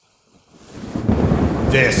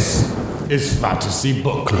This is Fantasy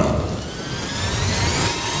Book Club.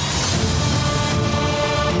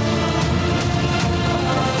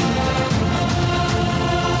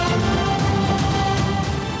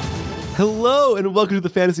 Hello and welcome to the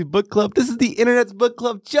Fantasy Book Club. This is the internet's book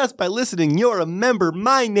club. Just by listening, you're a member.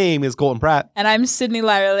 My name is Colton Pratt. And I'm Sydney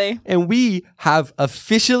Lyerly. And we have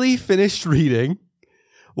officially finished reading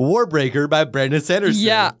Warbreaker by Brandon Sanderson.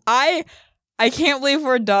 Yeah, I can't believe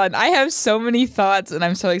we're done. I have so many thoughts and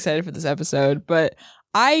I'm so excited for this episode, but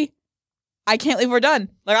I can't believe we're done.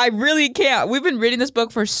 Like, I really can't. We've been reading this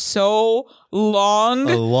book for so long.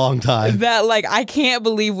 A long time. That, like, I can't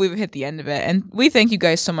believe we've hit the end of it. And we thank you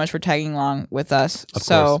guys so much for tagging along with us. Of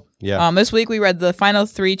course. Yeah. This week we read the final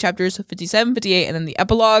 3 chapters, 57, 58, and then the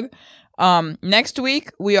epilogue. Next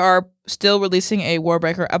week we are still releasing a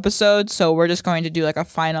Warbreaker episode, so we're just going to do like a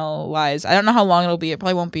finalized. I don't know how long it'll be. It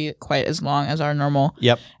probably won't be quite as long as our normal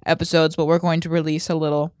episodes, but we're going to release a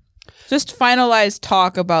little just finalized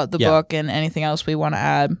talk about the book and anything else we want to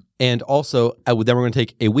add. And also, then we're going to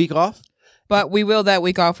take a week off. But we will that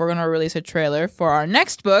week off. We're going to release a trailer for our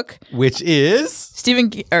next book, which is Stephen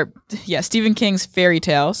King's Fairy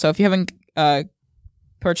Tale. So if you haven't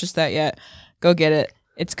purchased that yet, go get it.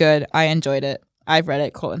 It's good. I enjoyed it. I've read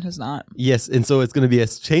it. Colton has not. Yes, and so it's going to be a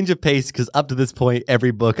change of pace because up to this point,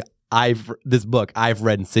 every book I've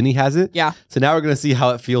read and Sydney hasn't. Yeah. So now we're going to see how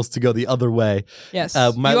it feels to go the other way. Yes. You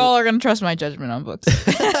all are going to trust my judgment on books.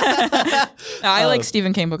 I like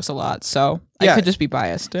Stephen King books a lot, so I could just be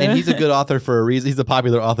biased. And he's a good author for a reason. He's a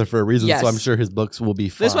popular author for a reason, so I'm sure his books will be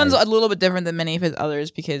fine. This one's a little bit different than many of his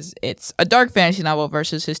others because it's a dark fantasy novel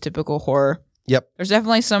versus his typical horror. Yep. There's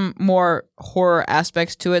definitely some more horror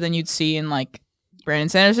aspects to it than you'd see in like Brandon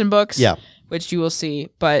Sanderson books. Yeah. Which you will see,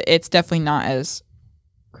 but it's definitely not as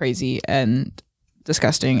crazy and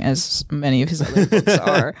disgusting as many of his other books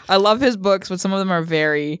are. I love his books, but some of them are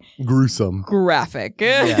very gruesome, graphic,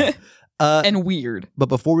 and weird. But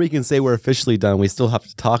before we can say we're officially done, we still have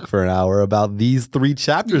to talk for an hour about these 3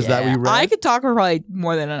 chapters that we read. I could talk for probably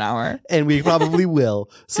more than an hour. And we probably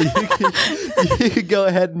will. So you can go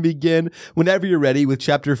ahead and begin whenever you're ready with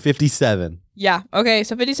chapter 57. Yeah. Okay.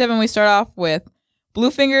 So 57, we start off with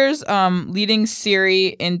Bluefinger's leading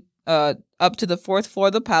Ciri in up to the 4th floor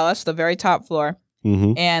of the palace, the very top floor.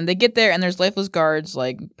 Mm-hmm. And they get there and there's lifeless guards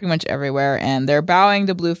like pretty much everywhere. And they're bowing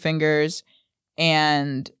to Bluefingers.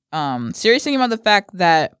 And Ciri's thinking about the fact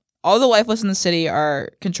that all the lifeless in the city are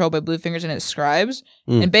controlled by Bluefingers and its scribes.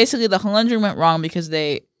 And basically the Halundran went wrong because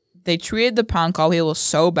they treated the Pound Call people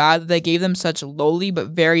so bad that they gave them such lowly but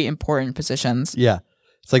very important positions. Yeah.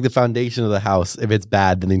 It's like the foundation of the house. If it's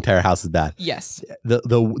bad, then the entire house is bad. Yes. The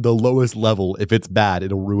lowest level, if it's bad,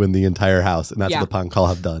 it'll ruin the entire house. And that's what the Pound Call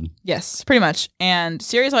have done. Yes, pretty much. And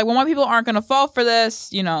Ciri's like, well, my people aren't gonna fall for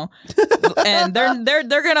this, you know. And they're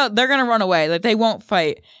gonna run away. Like they won't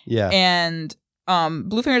fight. Yeah. And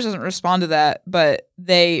Bluefingers doesn't respond to that, but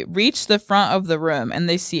they reach the front of the room and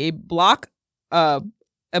they see a black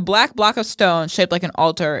block of stone shaped like an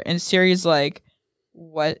altar, and Ciri's like,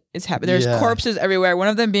 what is happening? There's corpses everywhere, one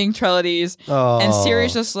of them being Trellides. And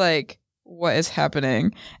Ciri's just like, what is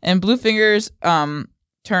happening? And Bluefingers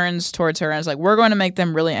turns towards her and is like, we're going to make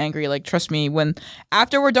them really angry. Like, trust me,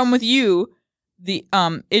 after we're done with you, the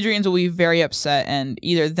Idrians will be very upset, and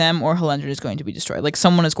either them or Halundran is going to be destroyed. Like,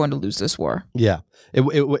 someone is going to lose this war. Yeah.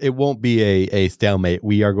 It won't be a stalemate.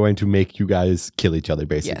 We are going to make you guys kill each other,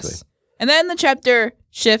 basically. Yes. And then the chapter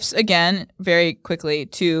shifts again very quickly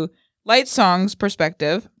to Light Song's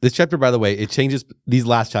perspective. This chapter, by the way, these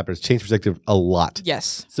last chapters change perspective a lot.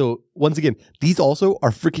 Yes. So once again, these also are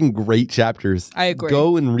freaking great chapters. I agree.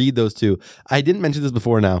 Go and read those too. I didn't mention this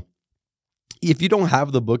before now. If you don't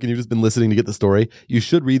have the book and you've just been listening to get the story, you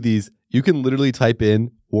should read these. You can literally type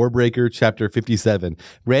in Warbreaker chapter 57.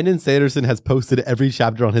 Brandon Sanderson has posted every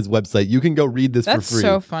chapter on his website. You can go read this for free. That's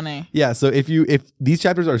so funny. Yeah, so if these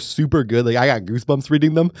chapters are super good, like I got goosebumps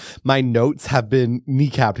reading them. My notes have been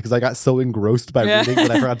kneecapped because I got so engrossed by reading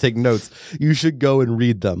that I forgot to take notes. You should go and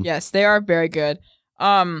read them. Yes, they are very good.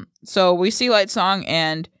 So we see Light Song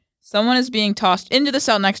and someone is being tossed into the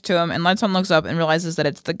cell next to him, and Light Song looks up and realizes that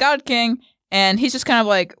it's the God King. And he's just kind of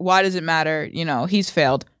like, why does it matter? You know, he's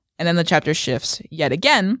failed. And then the chapter shifts yet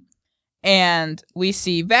again. And we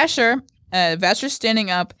see Vasher. Vasher's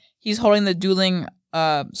standing up. He's holding the dueling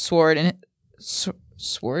sword. And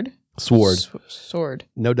sword? Sword.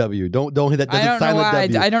 No W. Don't hit that. Doesn't silent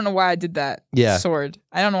W. I don't know why I did that. Yeah. Sword.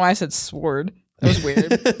 I don't know why I said sword. That was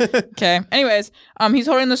weird. Okay. Anyways, he's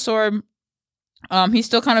holding the sword. He's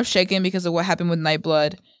still kind of shaken because of what happened with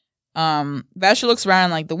Nightblood. Vasher looks around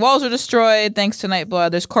and, like, the walls are destroyed thanks to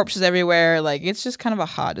Nightblood. There's corpses everywhere. Like, it's just kind of a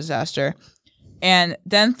hot disaster. And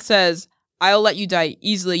Denth says, I'll let you die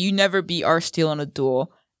easily. You never beat our steel in a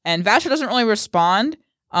duel. And Vasher doesn't really respond.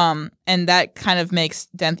 And that kind of makes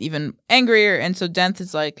Denth even angrier. And so Denth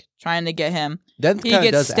is like trying to get him. Denth He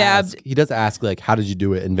gets stabbed. He does ask, like, how did you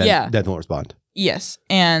do it? And Denth won't respond. Yes.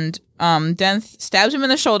 And Denth stabs him in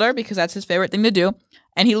the shoulder because that's his favorite thing to do.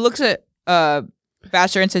 And he looks at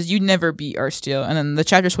Vasher and says, you never beat our steel. And then the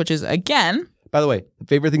chapter switches again. By the way, the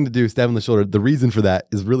favorite thing to do, stab in the shoulder. The reason for that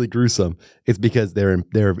is really gruesome. It's because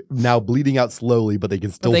they're now bleeding out slowly, but they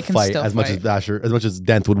can still fight as much as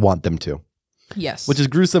Denth would want them to. Yes. Which is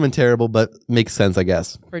gruesome and terrible, but makes sense, I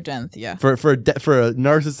guess. For Denth, yeah. For a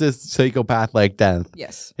narcissist psychopath like Denth,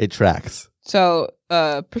 yes, it tracks. So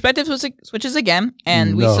perspective switches again,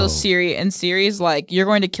 and we still Ciri, and Ciri's like, you're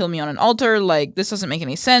going to kill me on an altar. Like, this doesn't make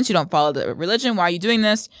any sense. You don't follow the religion. Why are you doing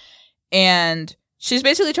this? And she's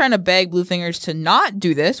basically trying to beg Bluefingers to not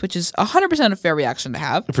do this, which is 100% a fair reaction to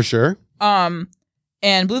have. For sure.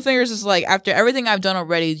 And Bluefingers is like, after everything I've done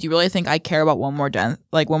already, do you really think I care about one more death,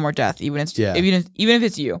 even if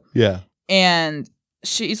it's you? Yeah. And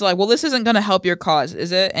she's like, well, this isn't going to help your cause,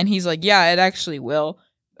 is it? And he's like, yeah, it actually will.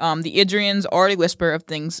 The Idrians already whisper of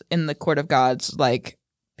things in the court of gods, like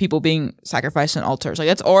people being sacrificed on altars. Like,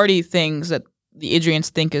 that's already things that the Idrians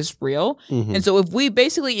think is real. Mm-hmm. And so if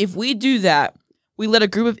we do that, we let a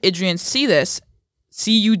group of Idrians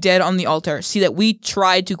see you dead on the altar, see that we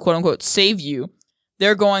tried to, quote unquote, save you.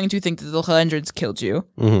 They're going to think that the Helendrins killed you.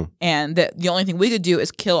 Mm-hmm. And that the only thing we could do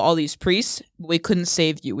is kill all these priests. But we couldn't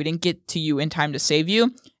save you. We didn't get to you in time to save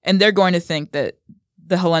you. And they're going to think that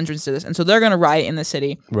the Helendrins did this. And so they're going to riot in the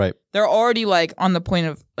city. Right. They're already like on the point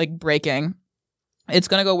of like breaking. It's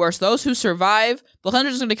going to go worse. Those who survive, the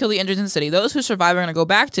Helendrins are going to kill the Idrians in the city. Those who survive are going to go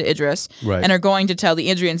back to Idris and are going to tell the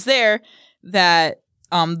Idrians there that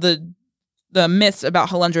the myths about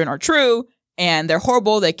Helendrin are true. And they're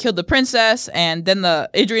horrible. They killed the princess. And then the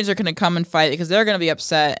Idrians are going to come and fight because they're going to be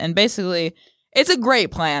upset. And basically, it's a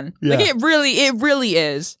great plan. Yeah. Like, it really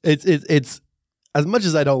is. It's as much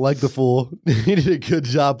as I don't like the fool, he did a good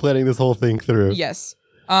job planning this whole thing through. Yes.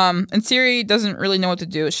 And Ciri doesn't really know what to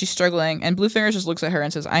do. She's struggling. And Bluefingers just looks at her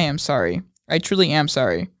and says, I am sorry. I truly am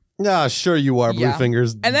sorry. Ah, sure you are,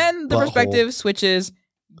 Bluefingers. And then the perspective switches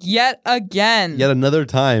yet again. Yet another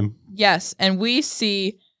time. Yes. And we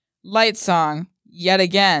see Lightsong yet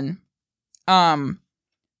again. But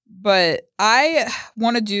I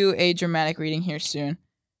want to do a dramatic reading here soon.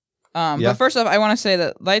 But first off, I want to say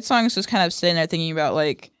that Lightsong is just kind of sitting there thinking about,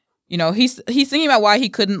 like, you know, he's thinking about why he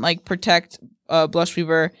couldn't like protect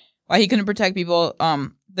Blushweaver, why he couldn't protect people.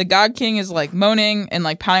 The God King is like moaning and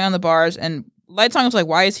like pounding on the bars, and Lightsong is like,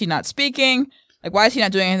 why is he not speaking? Like, why is he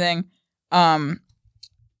not doing anything?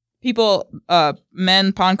 People,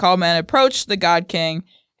 pawn call men approach the God King.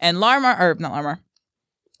 And Lightsong.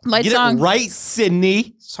 Get it right,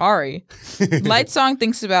 Sydney. Sorry. Lightsong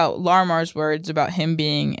thinks about Larmar's words about him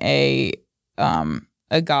being a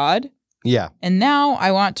god. Yeah. And now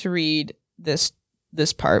I want to read this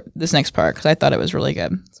next part, because I thought it was really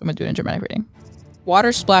good. So I'm going to do it in dramatic reading.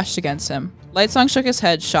 Water splashed against him. Lightsong shook his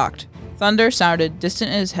head, shocked. Thunder sounded distant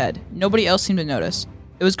in his head. Nobody else seemed to notice.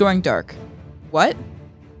 It was growing dark. What?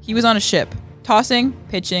 He was on a ship, tossing,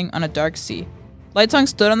 pitching on a dark sea. Lightsong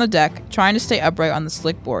stood on the deck, trying to stay upright on the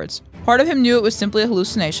slick boards. Part of him knew it was simply a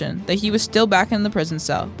hallucination, that he was still back in the prison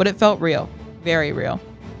cell, but it felt real. Very real.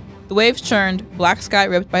 The waves churned, black sky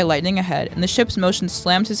ripped by lightning ahead, and the ship's motion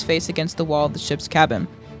slammed his face against the wall of the ship's cabin.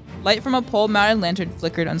 Light from a pole-mounted lantern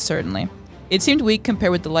flickered uncertainly. It seemed weak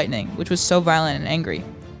compared with the lightning, which was so violent and angry.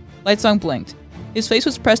 Lightsong blinked. His face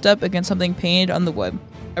was pressed up against something painted on the wood.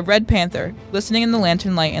 A red panther, glistening in the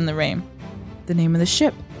lantern light and the rain. The name of the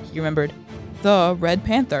ship, he remembered. The Red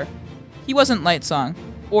Panther. He wasn't Lightsong.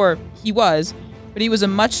 Or, he was, but he was a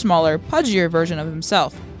much smaller, pudgier version of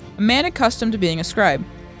himself. A man accustomed to being a scribe,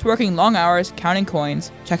 to working long hours, counting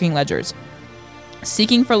coins, checking ledgers.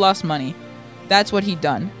 Seeking for lost money. That's what he'd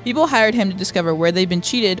done. People hired him to discover where they'd been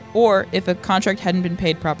cheated, or if a contract hadn't been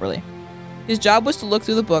paid properly. His job was to look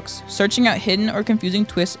through the books, searching out hidden or confusing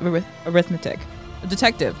twists of arithmetic. A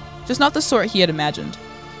detective, just not the sort he had imagined.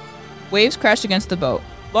 Waves crashed against the boat.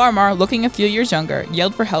 Larmar, looking a few years younger,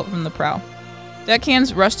 yelled for help from the prow.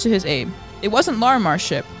 Deckhands rushed to his aid. It wasn't Larmar's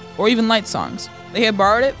ship, or even Lightsong's. They had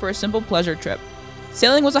borrowed it for a simple pleasure trip.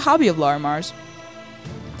 Sailing was a hobby of Larmar's.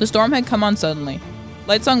 The storm had come on suddenly.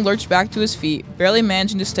 Lightsong lurched back to his feet, barely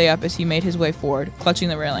managing to stay up as he made his way forward, clutching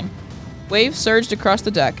the railing. Waves surged across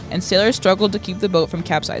the deck, and sailors struggled to keep the boat from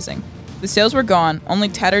capsizing. The sails were gone, only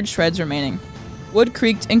tattered shreds remaining. Wood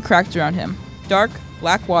creaked and cracked around him. Dark,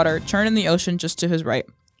 black water churned in the ocean just to his right.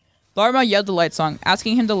 Larma yelled to Lightsong,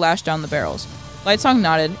 asking him to lash down the barrels. Lightsong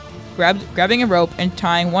nodded, grabbing a rope and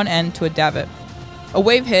tying one end to a davit. A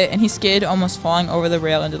wave hit and he skidded, almost falling over the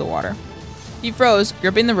rail into the water. He froze,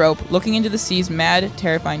 gripping the rope, looking into the sea's mad,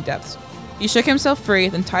 terrifying depths. He shook himself free,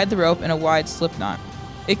 then tied the rope in a wide slip knot.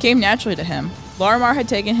 It came naturally to him. Larimar had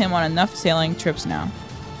taken him on enough sailing trips now.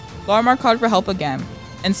 Larimar called for help again,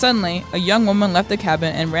 and suddenly, a young woman left the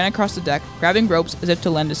cabin and ran across the deck, grabbing ropes as if to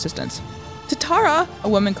lend assistance. "Tatara!" a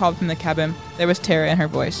woman called from the cabin. There was terror in her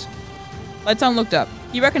voice. Lightsong looked up.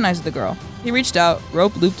 He recognized the girl. He reached out,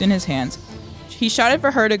 rope looped in his hands. He shouted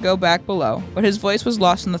for her to go back below, but his voice was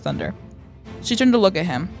lost in the thunder. She turned to look at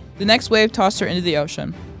him. The next wave tossed her into the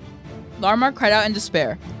ocean. Larimar cried out in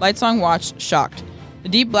despair. Lightsong watched, shocked. The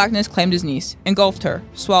deep blackness claimed his niece, engulfed her,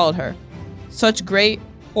 swallowed her. Such great,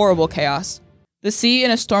 horrible chaos. The sea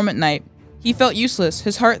in a storm at night. He felt useless,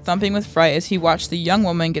 his heart thumping with fright as he watched the young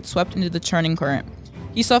woman get swept into the churning current.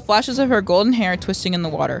 He saw flashes of her golden hair twisting in the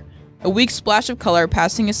water, a weak splash of color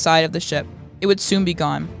passing his side of the ship. It would soon be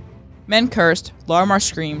gone. Men cursed, Larimar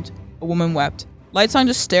screamed, a woman wept. Lightsong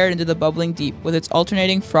just stared into the bubbling deep with its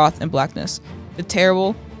alternating froth and blackness. The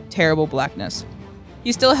terrible, terrible blackness.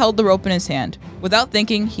 He still held the rope in his hand. Without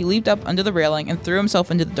thinking, he leaped up under the railing and threw himself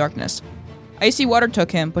into the darkness. Icy water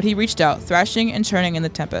took him, but he reached out, thrashing and churning in the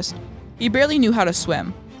tempest. He barely knew how to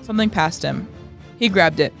swim. Something passed him. He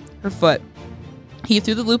grabbed it, her foot. He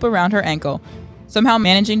threw the loop around her ankle, somehow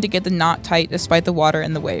managing to get the knot tight despite the water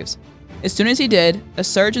and the waves. As soon as he did, a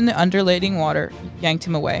surge in the undulating water yanked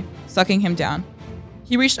him away, sucking him down.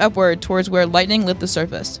 He reached upward towards where lightning lit the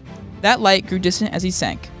surface. That light grew distant as he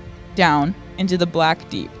sank, down into the black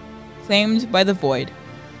deep, claimed by the void.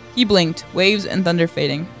 He blinked, waves and thunder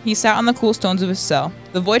fading. He sat on the cool stones of his cell.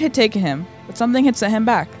 The void had taken him, but something had sent him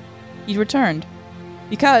back. He'd returned.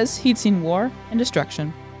 Because he'd seen war and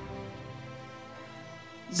destruction.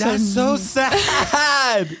 That's so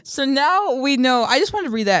sad! So now we know. I just wanted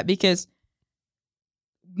to read that because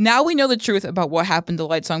now we know the truth about what happened to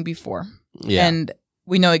Lightsong before. Yeah. And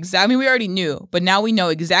we know exactly, we already knew, but now we know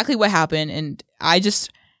exactly what happened. And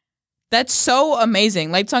that's so amazing.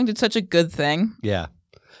 Lightsong did such a good thing. Yeah.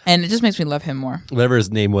 And it just makes me love him more. Whatever his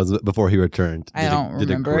name was before he returned. I don't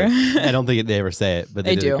remember. I don't think they ever say it, but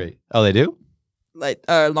they did do. great. Oh, they do? Like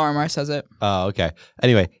Larimar says it. Oh, okay.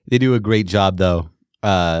 Anyway, they do a great job though.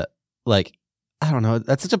 I don't know.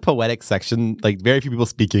 That's such a poetic section. Like very few people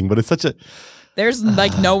speaking, but it's such a. There's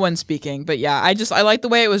like no one speaking, but yeah, I like the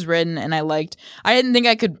way it was written, and I didn't think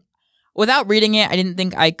I could, without reading it, I didn't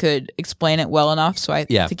think I could explain it well enough. So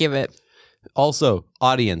to give it. Also,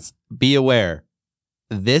 audience, be aware.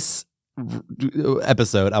 This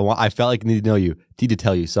episode, I felt like I need to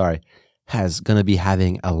tell you, has going to be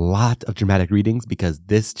having a lot of dramatic readings because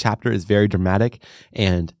this chapter is very dramatic.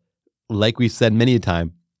 And like we've said many a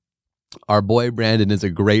time, our boy Brandon is a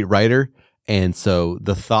great writer. And so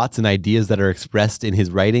the thoughts and ideas that are expressed in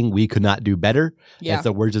his writing, we could not do better. Yeah. And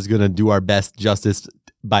so we're just going to do our best justice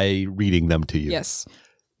by reading them to you. Yes.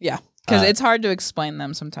 Yeah. Because it's hard to explain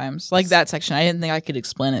them sometimes. Like that section, I didn't think I could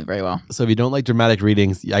explain it very well. So if you don't like dramatic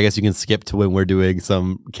readings, I guess you can skip to when we're doing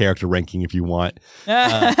some character ranking if you want.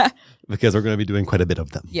 Because we're going to be doing quite a bit of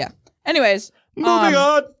them. Yeah. Anyways. Moving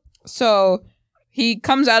on. So he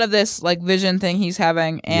comes out of this like vision thing he's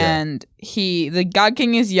having, and the God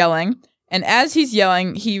King is yelling. And as he's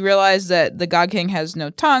yelling, he realizes that the God King has no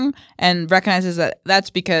tongue and recognizes that that's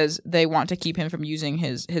because they want to keep him from using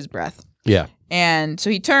his breath. Yeah. And so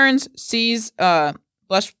he turns, sees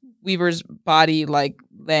Blush Weaver's body like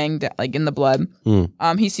laying like in the blood.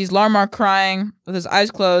 He sees Larimar crying with his eyes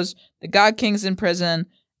closed. The God King's in prison,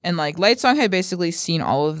 and like Lightsong had basically seen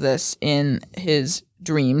all of this in his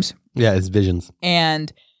dreams. Yeah, his visions.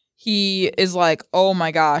 And he is like, "Oh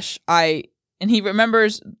my gosh!" And he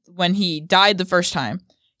remembers when he died the first time.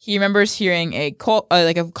 He remembers hearing a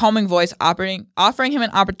calming voice offering him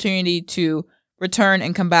an opportunity to return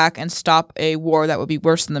and come back and stop a war that would be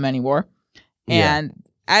worse than the many war. And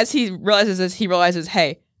as he realizes this, he realizes,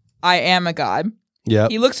 hey, I am a god. Yeah.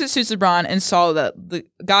 He looks at Susebron and saw that the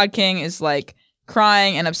God King is like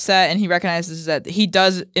crying and upset, and he recognizes that he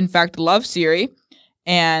does in fact love Ciri,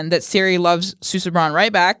 and that Ciri loves Susebron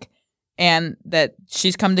right back, and that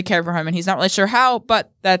she's come to care for him, and he's not really sure how,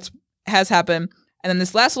 but that has happened. And then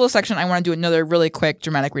this last little section, I want to do another really quick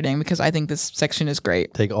dramatic reading because I think this section is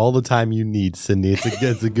great. Take all the time you need, Sydney.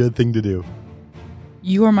 It's a good thing to do.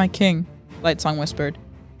 You are my king, Lightsong whispered,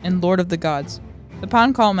 and lord of the gods. The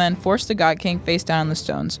Pound Call men forced the God King face down on the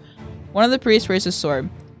stones. One of the priests raised his sword.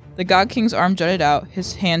 The God King's arm jutted out,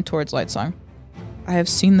 his hand towards Lightsong. I have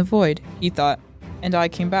seen the void, he thought, and I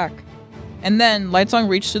came back. And then Lightsong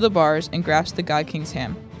reached through the bars and grasped the God King's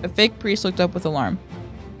hand. A fake priest looked up with alarm.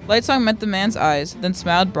 Lightsong met the man's eyes, then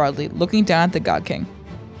smiled broadly, looking down at the God King.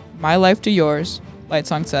 My life to yours,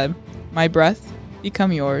 Lightsong said. My breath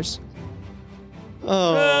become yours.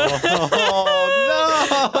 Oh, no.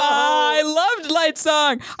 I loved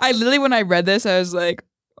Lightsong. I literally, when I read this, I was like,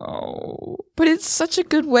 oh. But it's such a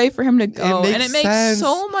good way for him to go. And it makes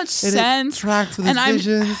so much sense. It tracks with his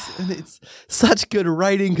visions. And it's such good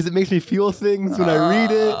writing because it makes me feel things when I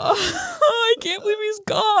read it. I can't believe he's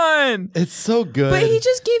gone. It's so good. But he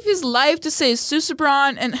just gave his life to save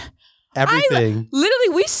Susubron and everything. Literally,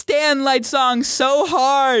 we stand Lightsong so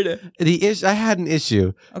hard. I had an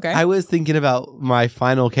issue. Okay. I was thinking about my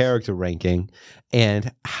final character ranking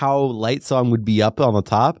and how Lightsong would be up on the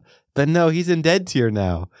top. But no, he's in dead tier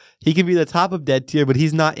now. He can be the top of dead tier, but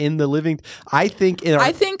he's not in the living. I think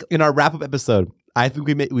in our wrap up episode, I think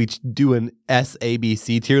we do an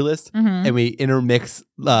SABC tier list and we intermix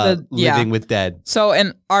living with dead. So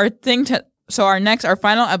in our our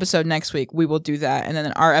final episode next week, we will do that, and then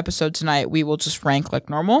in our episode tonight, we will just rank like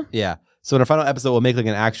normal. Yeah. So in our final episode, we'll make like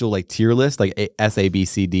an actual like tier list, like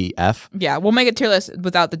SABCDF. Yeah, we'll make a tier list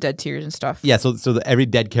without the dead tiers and stuff. Yeah. So every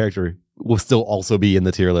dead character will still also be in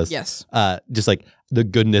the tier list. Yes. Just like the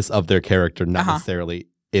goodness of their character, not necessarily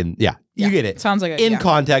in. Yeah. You get it. Sounds like in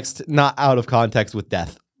context, not out of context with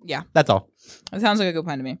death. Yeah. That's all. It sounds like a good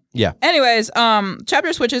plan to me. Yeah. Anyways,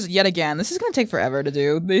 chapter switches yet again. This is gonna take forever to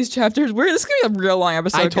do these chapters. This is gonna be a real long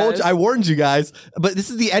episode. I warned you guys, but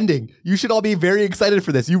this is the ending. You should all be very excited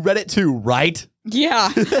for this. You read it too, right?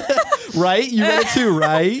 Yeah. Right? You read it too,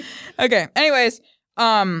 right? Okay. Anyways,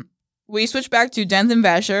 we switch back to Denth and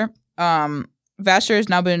Vasher. Vasher has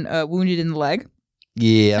now been wounded in the leg.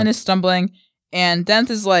 Yeah. And is stumbling. And Denth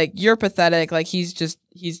is like, you're pathetic. Like he's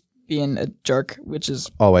being a jerk, which is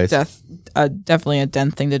always definitely a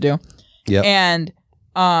Denth thing to do. Yeah. And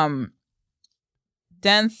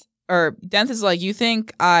Denth is like, you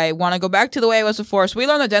think I want to go back to the way I was before? So we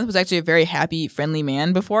learned that Denth was actually a very happy, friendly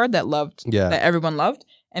man before that everyone loved.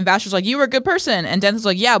 And Vasher's like, you were a good person. And Denth is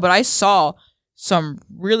like, yeah, but I saw some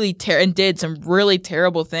really did some really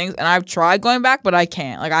terrible things, and I've tried going back, but I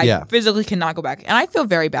can't. Like I physically cannot go back, and I feel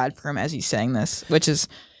very bad for him as he's saying this, which is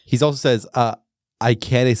he also says, "I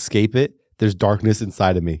can't escape it. There's darkness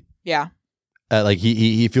inside of me." Yeah, like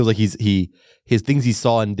he feels like his things he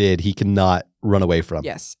saw and did he cannot run away from.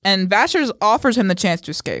 Yes, and Vasher offers him the chance to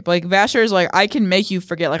escape. Like Vasher is like, I can make you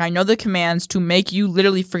forget. Like I know the commands to make you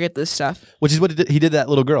literally forget this stuff. Which is what he did that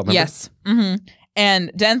little girl. Remember? Yes. Mm-hmm.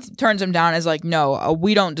 And Denth turns him down as like, no,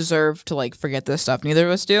 we don't deserve to like forget this stuff. Neither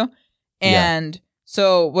of us do. And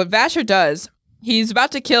so what Vasher does, Denth is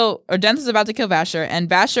about to kill Vasher, and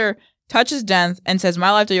Vasher touches Denth and says,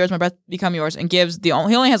 my life to yours, my breath become yours, and he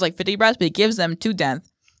only has like 50 breaths, but he gives them to Denth.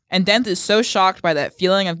 And Denth is so shocked by that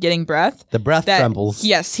feeling of getting breath. The breath trembles.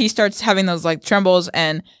 Yes, he starts having those like trembles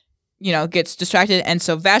and gets distracted, and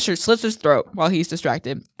so Vasher slits his throat while he's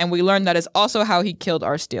distracted. And we learn that is also how he killed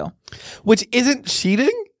Arsteel. Which isn't cheating?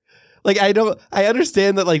 Like I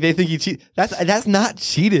understand that like they think he cheat. That's not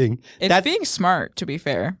cheating. That's being smart, to be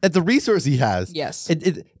fair. It's a resource he has. Yes.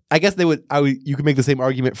 I guess you could make the same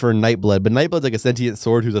argument for Nightblood, but Nightblood's like a sentient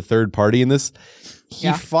sword who's a third party in this.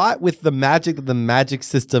 He fought with the magic that the magic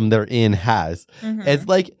system they're in has. Mm-hmm. It's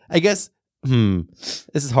like, I guess,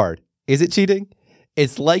 this is hard. Is it cheating?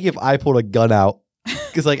 It's like if I pulled a gun out,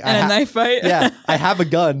 because like a knife fight. Yeah, I have a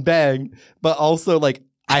gun, bang, but also like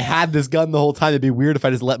I had this gun the whole time. It'd be weird if I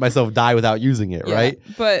just let myself die without using it, right?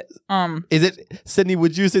 But is it, Sydney?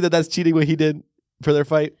 Would you say that that's cheating what he did for their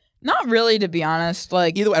fight? Not really, to be honest.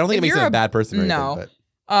 Like either way, I don't think it makes him a bad person. Or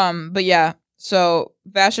anything, but yeah. So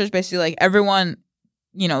Vasher's basically like everyone,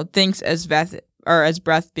 thinks as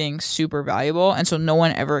breath being super valuable, and so no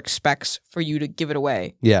one ever expects for you to give it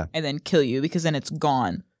away. Yeah. And then kill you because then it's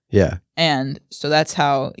gone. Yeah. And so that's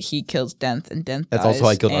how he kills Denth, and Denth that's dies, also how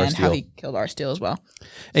he killed Arsteel. And how he killed Arsteel as well.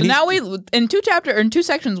 And so now in two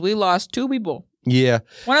sections we lost two people. Yeah.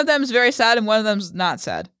 One of them is very sad and one of them's not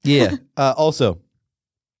sad. Yeah. Also,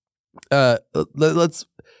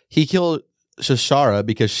 he killed Shashara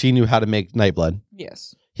because she knew how to make Nightblood.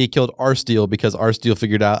 Yes. He killed Arsteel because Arsteel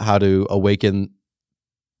figured out how to awaken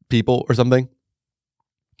people or something.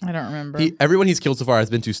 I don't remember. Everyone he's killed so far has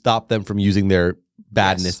been to stop them from using their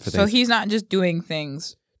badness for things. So he's not just doing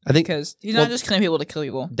things. I think because he's not just killing people to kill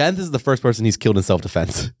people. Denth is the first person he's killed in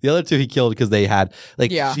self-defense. The other two he killed because they had she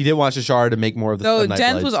didn't want Shashara to make more of the. So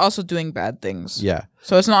Denth was also doing bad things. Yeah.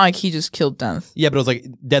 So it's not like he just killed Denth. Yeah, but it was like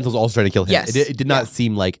Denth was also trying to kill him. Yes. It did not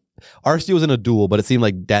seem like Arsteel was in a duel, but it seemed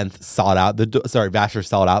like Denth sought out Vasher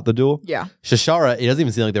sought out the duel. Yeah. Shashara, it doesn't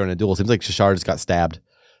even seem like they were in a duel. It seems like Shashara just got stabbed,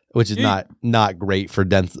 which is not great for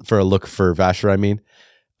Denth, for a look for Vasher. I mean,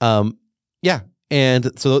 yeah.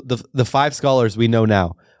 And so the 5 scholars we know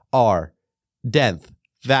now are Denth,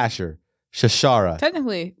 Vasher, Shashara.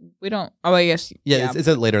 Technically, we don't. Oh, I guess. Yeah, it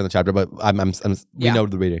says later in the chapter, but we know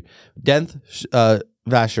the reading. Denth,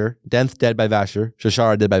 Vasher. Denth dead by Vasher.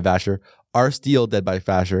 Shashara dead by Vasher. Arsteel dead by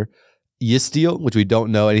Vasher. Yistiel, which we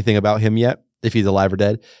don't know anything about him yet, if he's alive or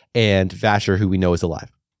dead, and Vasher, who we know is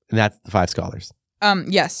alive. And that's the 5 scholars.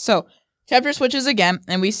 Yes. So chapter switches again,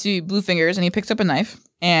 and we see Blue Fingers, and he picks up a knife,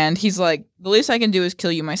 and he's like, "The least I can do is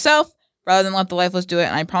kill you myself, rather than let the lifeless do it,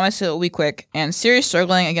 and I promise it will be quick." And Ciri's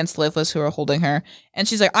struggling against the lifeless who are holding her, and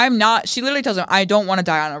she's like, "I'm not." She literally tells him, "I don't want to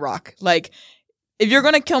die on a rock. Like, if you're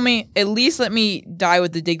gonna kill me, at least let me die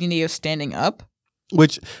with the dignity of standing up."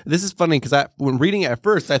 Which, this is funny, because when reading it at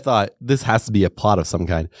first, I thought, this has to be a plot of some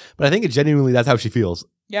kind. But I think genuinely that's how she feels.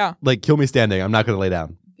 Yeah. Like, kill me standing. I'm not going to lay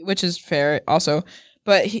down. Which is fair also.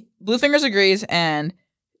 But Blue Fingers agrees, and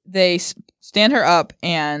they stand her up,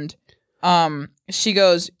 and she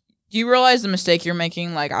goes, "Do you realize the mistake you're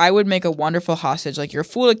making? Like, I would make a wonderful hostage. Like, you're a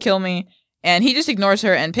fool to kill me." And he just ignores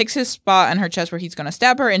her and picks his spot on her chest where he's going to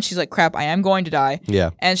stab her. And she's like, "Crap, I am going to die."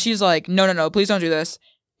 Yeah. And she's like, no, please don't do this.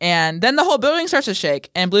 And then the whole building starts to shake.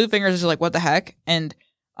 And Blue Fingers is like, "What the heck?" And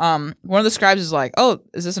one of the scribes is like, "Oh,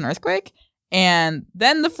 is this an earthquake?" And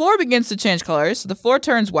then the floor begins to change colors. So the floor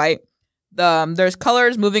turns white. There's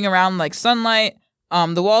colors moving around like sunlight.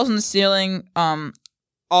 The walls and the ceiling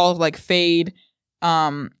all like fade.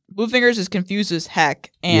 Blue Fingers is confused as heck.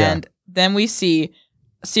 And then we see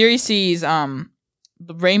Ciri sees the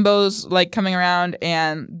rainbows like coming around,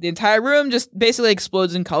 and the entire room just basically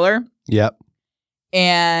explodes in color. Yep.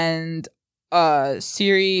 And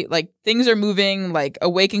Ciri, like, things are moving, like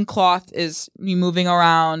awakened cloth is moving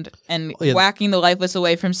around and whacking the lifeless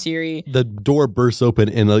away from Ciri. The door bursts open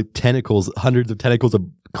and like tentacles, hundreds of tentacles of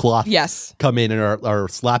cloth come in and are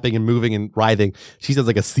slapping and moving and writhing. She sounds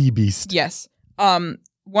like a sea beast. Yes.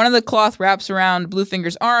 One of the cloth wraps around Blue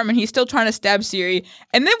Finger's arm, and he's still trying to stab Ciri.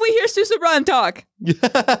 And then we hear Susebron talk.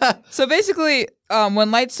 So basically,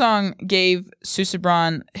 when Lightsong gave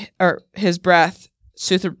Susebron his breath,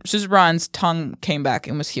 Susebron's tongue came back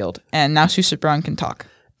and was healed, and now Susebron can talk.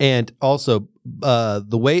 And also,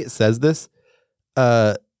 the way it says this,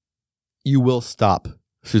 "You will stop,"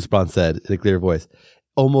 Susebron said in a clear voice.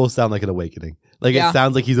 Almost sound like an awakening. Like, it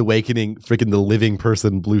sounds like he's awakening freaking the living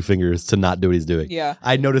person, Blue Fingers, to not do what he's doing. Yeah.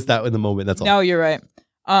 I noticed that in the moment, that's all. No, you're right.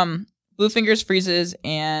 Blue Fingers freezes,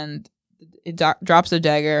 and it drops the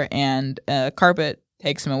dagger, and Carpet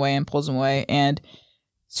takes him away and pulls him away, and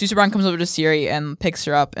Susebron comes over to Ciri and picks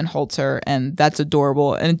her up and holds her, and that's an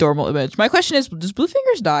adorable image. My question is, does Blue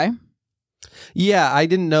Fingers die? Yeah, I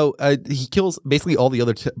didn't know. He kills basically all the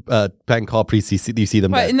other Patent Call priests. You see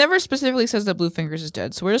them But dead. it never specifically says that Blue Fingers is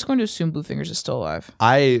dead, so we're just going to assume Blue Fingers is still alive.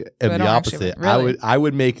 I am the opposite. Really? I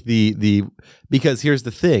would make the because here's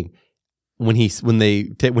the thing. When he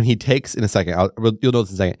takes, in a second, you'll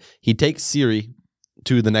notice in a second, he takes Ciri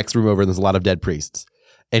to the next room over, and there's a lot of dead priests.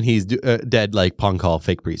 And he's dead, like Pankal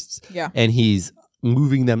fake priests. Yeah. And he's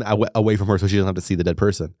moving them away from her so she doesn't have to see the dead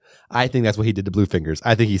person. I think that's what he did to Blue Fingers.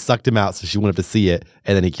 I think he sucked him out so she wouldn't have to see it,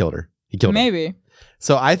 and then he killed her. Maybe.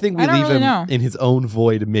 So I think we leave him in his own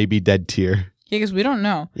void, maybe dead tier. Yeah, because we don't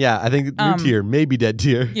know. Yeah, I think new tier, maybe dead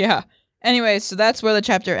tier. Yeah. Anyway, so that's where the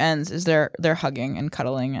chapter ends, is they're hugging and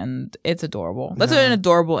cuddling, and it's adorable. That's an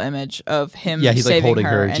adorable image of him. Yeah, he's like holding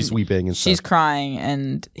her and she's weeping and she's stuff. crying,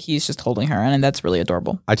 and he's just holding her, and that's really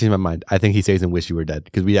adorable. I changed my mind. I think he says and wish you were dead,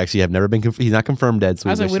 because we actually have never been he's not confirmed dead. So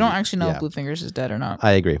I was like, we don't actually know if Blue Fingers is dead or not.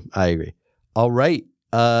 I agree. All right.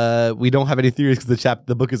 We don't have any theories because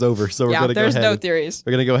the book is over, so we're going to go ahead. There's no theories.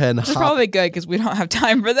 We're going to go ahead and Which is probably good because we don't have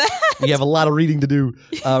time for that. We have a lot of reading to do.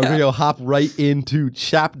 We're going to hop right into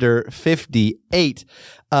chapter 58,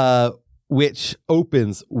 which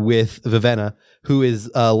opens with Vivenna, who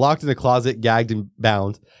is locked in a closet, gagged and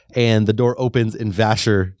bound, and the door opens and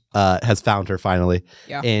Vasher has found her finally.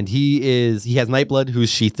 Yeah. And he has Nightblood, who's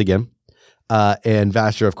sheathed again, and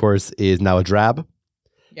Vasher, of course, is now a drab.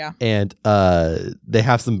 Yeah. And they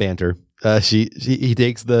have some banter. He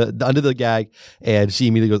takes the under the gag, and she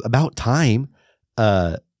immediately goes, "About time."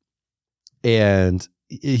 And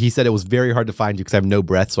he said, "It was very hard to find you because I have no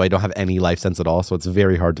breath, so I don't have any life sense at all. So it's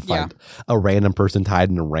very hard to find a random person tied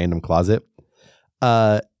in a random closet."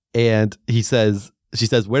 And she says,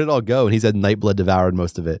 "Where did it all go?" And he said, "Nightblood devoured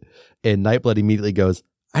most of it." And Nightblood immediately goes,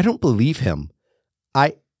 "I don't believe him.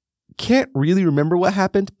 I can't really remember what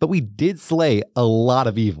happened, but we did slay a lot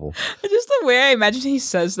of evil." Just the way I imagine he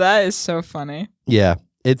says that is so funny. Yeah,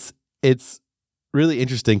 it's really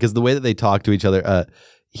interesting because the way that they talk to each other,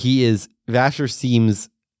 Vasher seems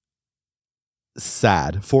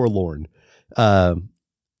sad, forlorn,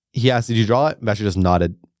 he asks, "Did you draw it?" Vasher just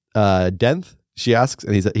nodded. Denth, she asks,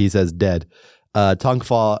 and he says, "Dead."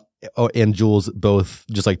 Tongfa and Jules both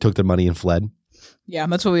just like took their money and fled. Yeah,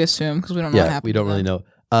 that's what we assume because we don't know what happened. We don't really know.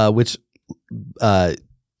 Which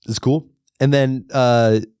is cool. And then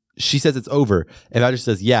she says it's over, and Vasher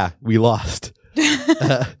says, "Yeah, we lost."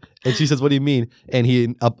 And she says, "What do you mean?" And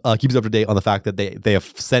he keeps up to date on the fact that they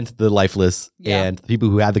have sent the lifeless, and the people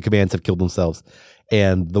who had the commands have killed themselves,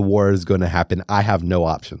 and the war is going to happen. I have no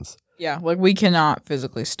options. Yeah, like we cannot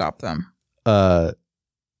physically stop them.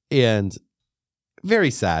 And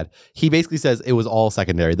very sad. He basically says it was all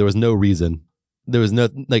secondary. There was no reason. There was no,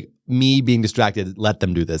 like, me being distracted let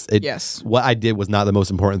them do this. Yes. What I did was not the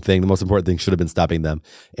most important thing. The most important thing should have been stopping them.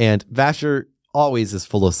 And Vasher always is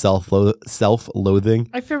full of self-loathing.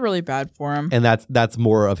 I feel really bad for him. And that's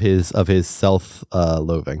more of his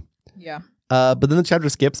self-loathing. Yeah. But then the chapter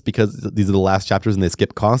skips because these are the last chapters and they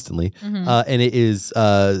skip constantly. And it is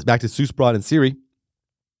back to Susbron and Ciri.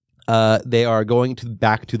 They are going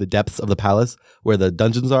back to the depths of the palace where the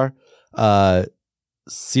dungeons are.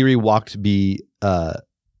 Ciri walked beside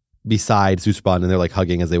Susbron and they're like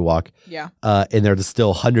hugging as they walk. Yeah. And there are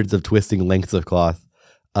still hundreds of twisting lengths of cloth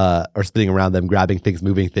are spinning around them, grabbing things,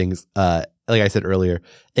 moving things. Like I said earlier,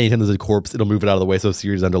 anytime there's a corpse, it'll move it out of the way so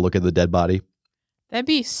Ciri's under look at the dead body. That'd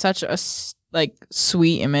be such a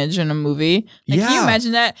sweet image in a movie. Like, can you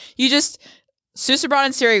imagine that? You just Susbron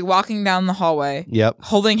and Ciri walking down the hallway,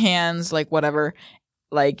 holding hands, like whatever,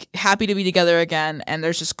 like happy to be together again, and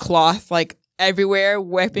there's just cloth like everywhere,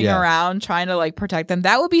 whipping around, trying to like protect them.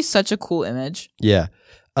 That would be such a cool image. Yeah.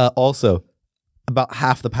 Also, about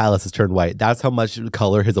half the palace is turned white. That's how much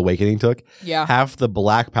color his awakening took. Yeah. Half the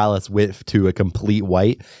black palace went to a complete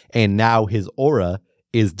white, and now his aura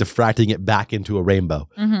is diffracting it back into a rainbow.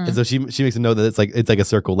 And so she makes it know that it's like a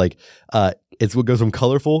circle. Like it's what goes from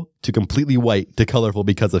colorful to completely white to colorful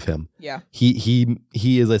because of him. Yeah. He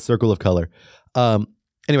is a circle of color.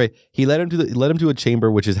 Anyway, he led him to a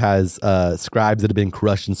chamber which has scribes that have been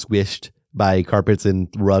crushed and squished by carpets and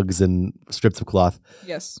rugs and strips of cloth.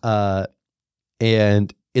 Yes.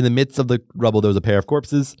 And in the midst of the rubble, there was a pair of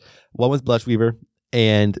corpses. One was Blushweaver,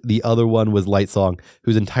 and the other one was Lightsong,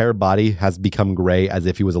 whose entire body has become gray as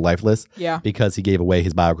if he was a lifeless. Yeah. Because he gave away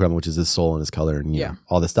his biochroma, which is his soul and his color and you know,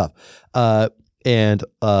 all this stuff. And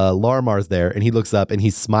Larmar's there, and he looks up and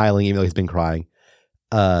he's smiling even though he's been crying.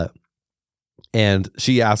 And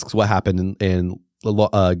she asks what happened, and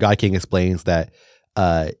God King explains that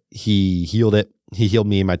he healed it. He healed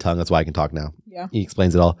me and my tongue. That's why I can talk now. Yeah. He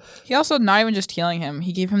explains it all. He also, not even just healing him,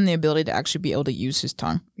 he gave him the ability to actually be able to use his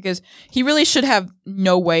tongue. Because he really should have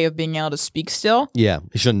no way of being able to speak still. Yeah,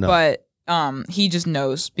 he shouldn't know. But he just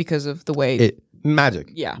knows because of the way...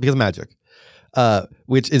 Magic. Yeah. Because of magic.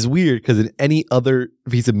 Which is weird because in any other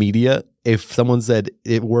piece of media, if someone said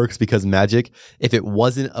it works because magic, if it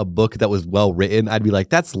wasn't a book that was well written, I'd be like,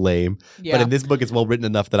 that's lame. Yeah. But in this book, it's well written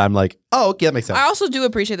enough that I'm like, oh, okay, that makes sense. I also do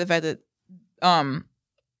appreciate the fact that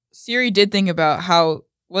Ciri did think about I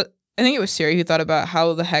think it was Ciri who thought about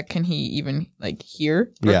how the heck can he even like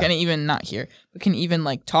hear? Or can he even not hear? But can he even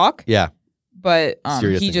like talk? Yeah. But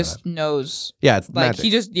he just knows. Yeah, it's like magic.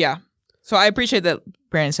 he just So I appreciate that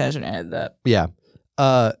Brandon Sanderson added that. Yeah.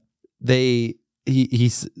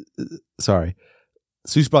 Sorry.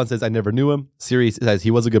 Susbron says, I never knew him. Ciri says, he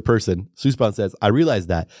was a good person. Susbron says, I realized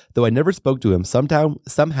that. Though I never spoke to him,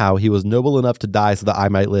 somehow he was noble enough to die so that I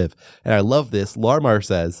might live. And I love this. Larmar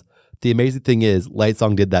says, the amazing thing is,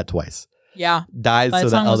 Lightsong did that twice. Yeah. Died so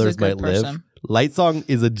that others might live. Lightsong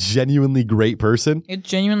is a genuinely great person. A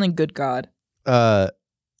genuinely good god. And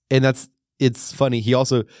it's funny. He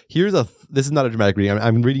also, this is not a dramatic reading.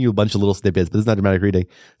 I'm reading you a bunch of little snippets, but this is not dramatic reading.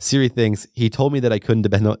 Ciri thinks, he told me that I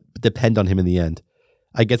couldn't depend on him in the end.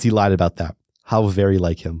 I guess he lied about that. How very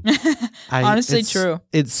like him. Honestly, true.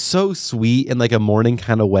 It's so sweet in like a mourning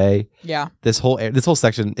kind of way. Yeah. This whole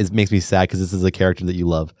section makes me sad because this is a character that you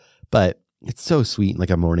love, but it's so sweet in like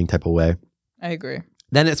a mourning type of way. I agree.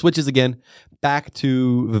 Then it switches again back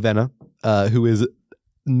to Vivenna, who is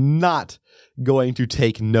not going to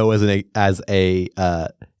take no as a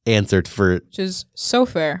answer for, which is so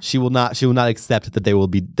fair. She will not accept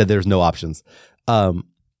that there's no options.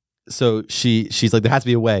 So she's like, there has to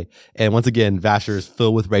be a way. And once again, Vasher is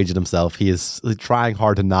filled with rage at himself. He is trying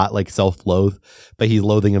hard to not like self-loathe, but he's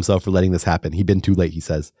loathing himself for letting this happen. He'd been too late, he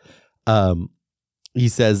says.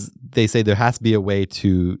 They say there has to be a way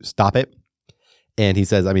to stop it. And he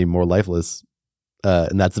says, I mean, more lifeless.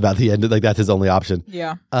 And that's about the end. Like, that's his only option.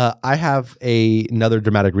 Yeah. I have another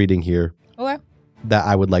dramatic reading here. Okay. That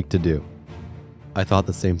I would like to do. I thought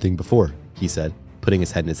the same thing before, he said, putting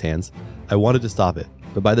his head in his hands. I wanted to stop it.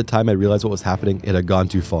 But by the time I realized what was happening, it had gone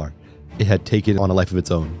too far. It had taken on a life of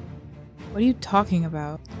its own. What are you talking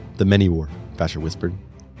about? The many war, Vasher whispered.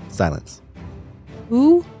 Silence.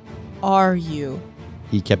 Who are you?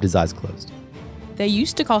 He kept his eyes closed. They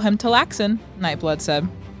used to call him Talaxin, Nightblood said.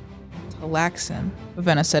 Talaxin,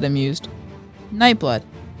 Ravenna said, amused. Nightblood.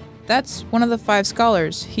 That's one of the 5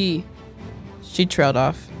 scholars. She trailed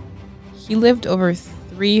off. He lived over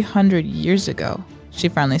 300 years ago, she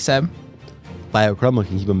finally said. Biochroma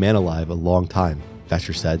can keep a man alive a long time,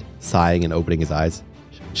 Vasher said, sighing and opening his eyes.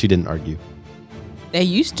 She didn't argue. They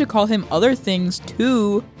used to call him other things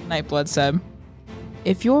too, Nightblood said.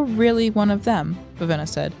 If you're really one of them, Ravenna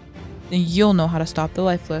said, then you'll know how to stop the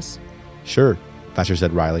lifeless. Sure, Vasher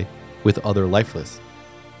said wryly, with other lifeless.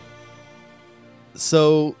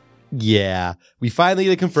 So, yeah, we finally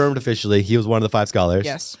get it confirmed officially. He was one of the 5 scholars.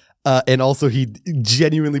 Yes. And also he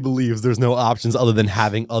genuinely believes there's no options other than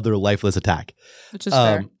having other lifeless attack. Which is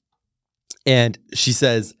fair. And she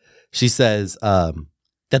says,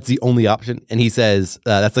 that's the only option. And he says,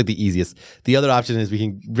 that's like the easiest. The other option is we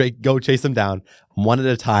can go chase them down one at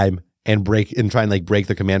a time and try and like break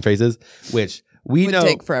their command phrases, which we would know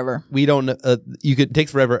take forever. We don't,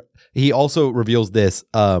 takes forever. He also reveals this.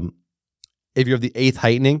 If you have the 8th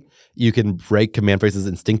heightening, you can break command phrases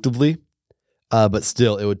instinctively. But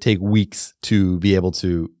still, it would take weeks to be able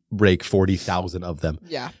to break 40,000 of them.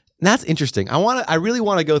 Yeah. And that's interesting. I really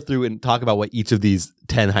want to go through and talk about what each of these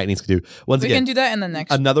 10 heightenings can do. We can do that in the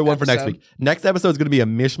next another one episode. for next week. Next episode is going to be a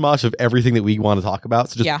mishmash of everything that we want to talk about.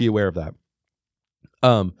 So just be aware of that.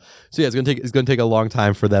 So yeah, it's going to take a long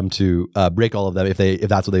time for them to break all of them if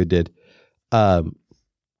that's what they did. And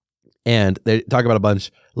they talk about a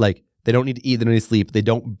bunch like they don't need to eat, they don't need to sleep, they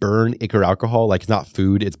don't burn ichor alcohol, like it's not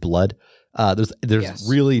food, it's blood. There's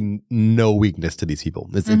really no weakness to these people.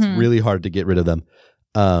 It's really hard to get rid of them.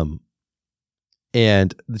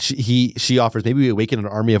 And she offers, maybe we awaken an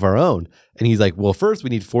army of our own. And he's like, well, first we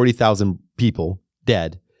need 40,000 people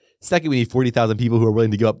dead. Second, we need 40,000 people who are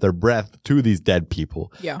willing to give up their breath to these dead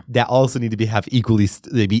people. Yeah. That That also need to be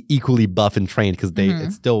equally buff and trained because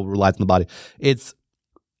it still relies on the body. It's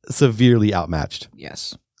severely outmatched.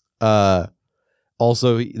 Yes.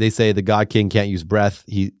 Also, they say the God King can't use breath.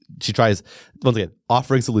 She tries, once again,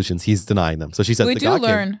 offering solutions. He's denying them. So she says, we do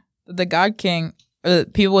learn that the God King,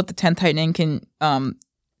 people with the 10th heightening can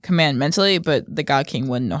command mentally, but the God King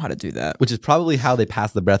wouldn't know how to do that. Which is probably how they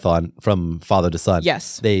pass the breath on from father to son.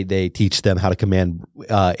 Yes. They teach them how to command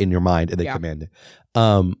in your mind, and they command it.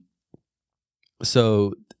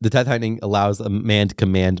 So the 10th heightening allows a man to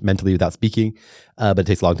command mentally without speaking, but it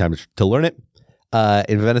takes a long time to learn it.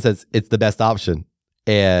 And Ravenna says it's the best option.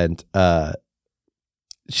 And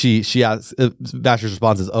she asks, Vasher's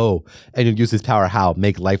response is, oh, and you'll use his power how?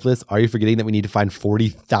 Make lifeless? Are you forgetting that we need to find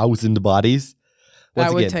 40,000 bodies?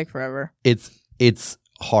 That would take forever. It's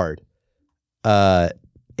hard.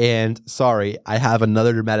 And sorry, I have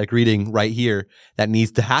another dramatic reading right here that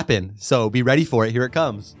needs to happen. So be ready for it. Here it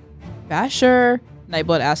comes. Vasher,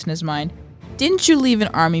 Nightblood asked in his mind, didn't you leave an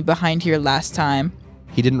army behind here last time?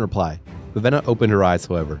 He didn't reply. Ravenna opened her eyes,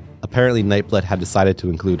 however. Apparently, Nightblood had decided to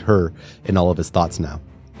include her in all of his thoughts now.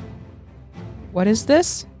 What is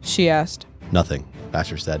this? She asked. Nothing,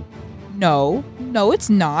 Vasher said. No, it's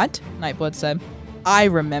not, Nightblood said. I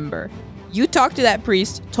remember. You talked to that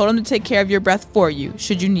priest, told him to take care of your breath for you,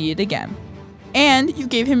 should you need it again. And you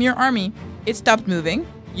gave him your army. It stopped moving.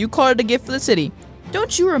 You called it a gift for the city.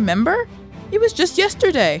 Don't you remember? It was just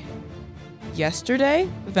yesterday. Yesterday?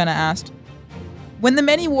 Ravenna asked. When the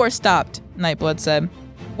many wars stopped, Nightblood said.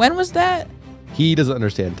 When was that? He doesn't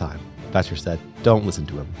understand time, Vasher said. Don't listen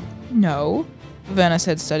to him. No, Ravenna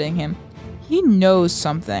said, studying him. He knows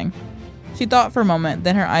something. She thought for a moment,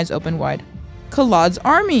 then her eyes opened wide. Kalad's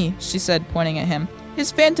army, she said, pointing at him.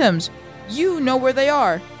 His phantoms. You know where they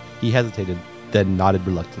are. He hesitated, then nodded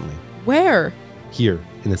reluctantly. Where? Here,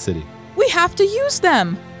 in the city. We have to use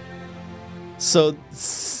them. So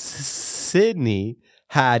Sydney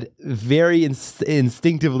had very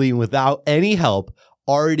instinctively and without any help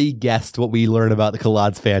already guessed what we learn about the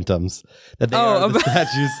Kalad's phantoms. That they are the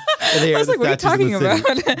statues. They I was like, what are you talking about?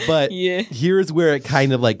 But here's where it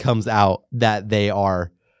kind of like comes out that they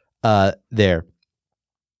are there.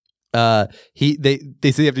 They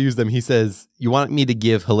say they have to use them. He says, you want me to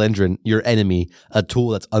give Helendrin, your enemy, a tool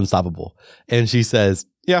that's unstoppable. And she says,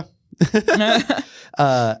 yeah.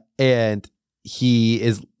 And he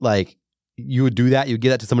is like, you would do that? You would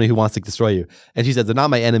give that to somebody who wants to destroy you. And she says, they're not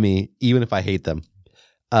my enemy, even if I hate them.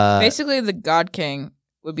 Basically, the God King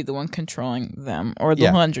would be the one controlling them, or the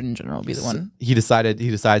Yeah. 100 in general would be the one. He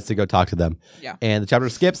decides to go talk to them. Yeah. And the chapter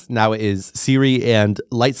skips. Now it is Siri and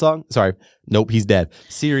Lightsong. Sorry. Nope, he's dead.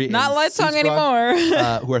 Siri Not and Lightsong Susprong,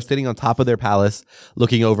 anymore. who are sitting on top of their palace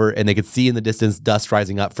looking over, and they could see in the distance dust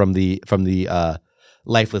rising up from the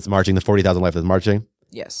lifeless marching, the 40,000 lifeless marching.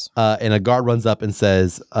 Yes. And a guard runs up and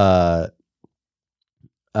says, a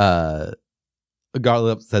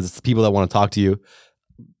guard says, people that want to talk to you.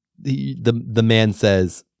 The man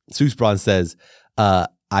says, Susprong says,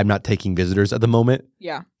 I'm not taking visitors at the moment.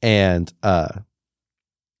 Yeah. And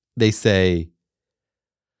they say,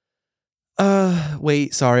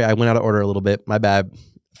 wait, sorry, I went out of order a little bit. My bad.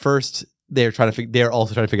 First, they're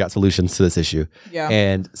also trying to figure out solutions to this issue. Yeah.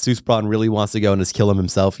 And Susprong really wants to go and just kill him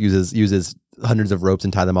himself, uses hundreds of ropes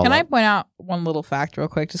and tie them all Can up. I point out one little fact real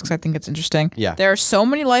quick, just because I think it's interesting? Yeah. There are so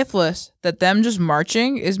many lifeless that them just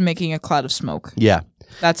marching is making a cloud of smoke. Yeah.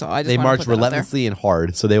 That's all. They march relentlessly and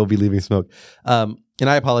hard, so they will be leaving smoke. And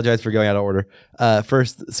I apologize for going out of order.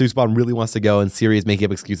 First, Susprong really wants to go, and Siri is making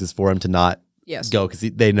up excuses for him to not go because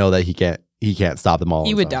they know that he can't stop them all.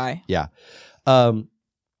 He would die. Yeah.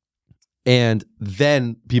 And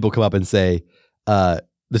then people come up and say, "There's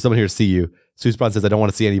someone here to see you." Susprong says, "I don't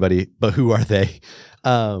want to see anybody, but who are they?"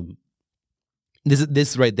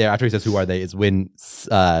 This right there, after he says, "Who are they?" is when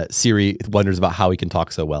Siri wonders about how he can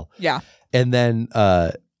talk so well. Yeah. And then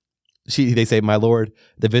they say, "My lord,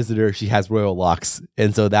 the visitor, she has royal locks."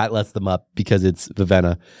 And so that lets them up because it's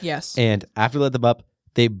Vivenna. Yes. And after they let them up,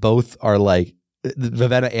 they both are like,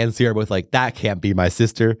 Vivenna and Sierra are both like, "That can't be my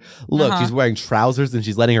sister. Look, she's wearing trousers and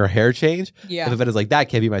she's letting her hair change." Yeah. And Vivenna's like, "That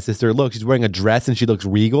can't be my sister. Look, she's wearing a dress and she looks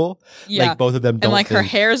regal." Yeah. Like both of them don't and like her think-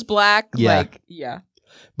 hair's black. Yeah. Like, yeah.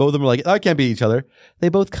 Both of them are like, "Oh, it can't be each other." They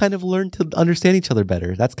both kind of learn to understand each other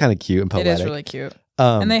better. That's kind of cute and poetic. It is really cute.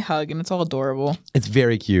 And they hug, and it's all adorable. It's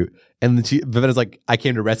very cute. And then Vivenna's like, "I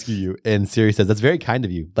came to rescue you." And Siri says, "That's very kind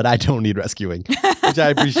of you, but I don't need rescuing," which I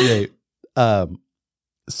appreciate.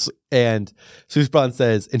 And Susprong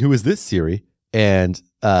says, "And who is this, Siri?" And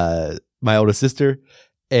my oldest sister.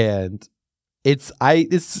 And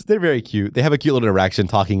they're very cute. They have a cute little interaction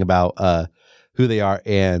talking about who they are.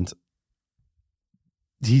 And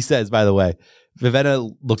he says, by the way,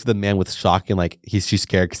 Vivenna looks at the man with shock and like she's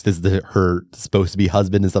scared because this is her supposed to be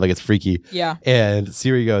husband and stuff, like it's freaky. Yeah. And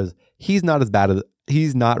Siri goes, he's not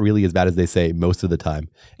really as bad as they say most of the time.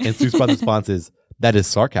 And Susprong's response is, "That is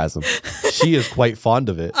sarcasm. She is quite fond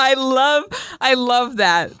of it." I love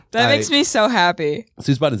that. That makes me so happy.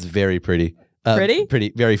 Susprong is very pretty.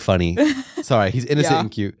 Pretty, very funny. Sorry, he's innocent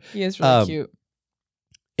and cute. He is really cute.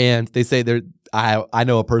 And they say I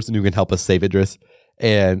know a person who can help us save Idris.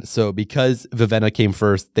 And so because Vivenna came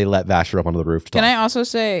first, they let Vasher up onto the roof to Can talk. I also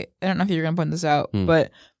say, I don't know if you're going to point this out, but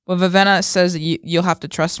when Vivenna says that you'll have to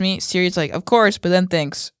trust me, Siri's like, "Of course," but then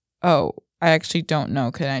thinks, "Oh, I actually don't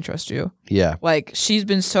know. Can I trust you?" Yeah. Like, she's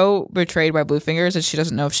been so betrayed by Bluefingers that she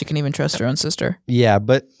doesn't know if she can even trust her own sister. Yeah,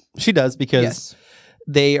 but she does because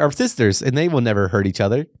they are sisters and they will never hurt each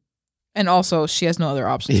other. And also, she has no other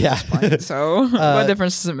options Yeah. at this point. So, what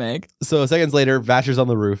difference does it make? So seconds later, Vasher's on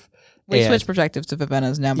the roof. We switch perspectives to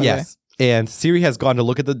Vivenna's now, by the way. And Siri has gone to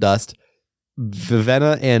look at the dust.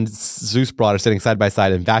 Vivenna and Susprong are sitting side by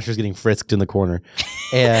side, and Vasher's getting frisked in the corner.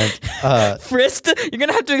 And Frisked? You're going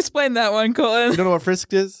to have to explain that one, Colin. you don't know what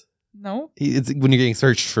frisked is? No? It's when you're getting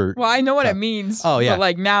searched for. Well, I know what it means. Oh, yeah. But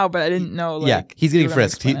like now, but I didn't know. Like, yeah, he's getting you were gonna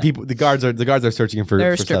frisked. explain it. The guards are searching him for.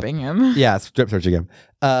 They're for stripping stuff. him. Yeah, strip searching him.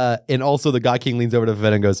 And also the God King leans over to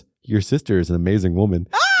Vivenna and goes, "Your sister is an amazing woman,"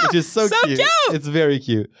 which is so cute. It's very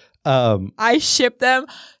cute. I ship them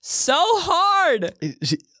so hard.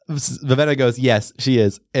 Vivenna goes, "Yes, she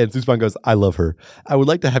is," and Susprong goes, "I love her. I would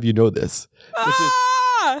like to have you know this," which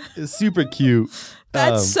is super cute.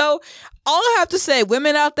 That's so. All I have to say,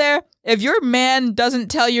 women out there, if your man doesn't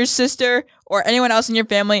tell your sister or anyone else in your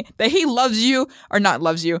family that he loves you, or not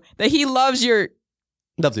loves you, that he loves your.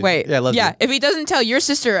 Loves you. Wait, loves you. if he doesn't tell your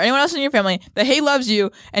sister or anyone else in your family that he loves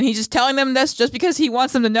you and he's just telling them this just because he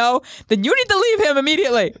wants them to know, then you need to leave him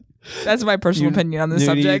immediately. That's my personal opinion on this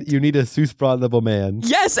subject. You need a Susprong level man.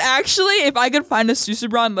 Yes, actually, if I could find a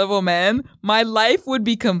Susprong level man, my life would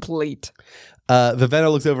be complete. Vivenna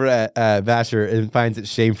looks over at Vasher and finds it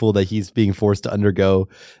shameful that he's being forced to undergo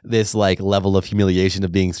this like level of humiliation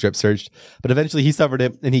of being strip searched. But eventually he suffered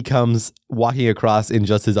it, and he comes walking across in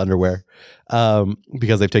just his underwear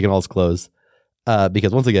because they've taken all his clothes.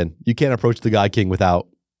 Because once again, you can't approach the God King without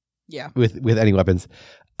with any weapons.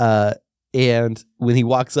 And when he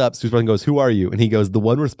walks up, Susprong goes, "Who are you?" And he goes, "The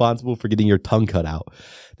one responsible for getting your tongue cut out."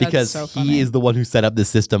 Because he is the one who set up this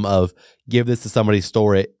system of give this to somebody,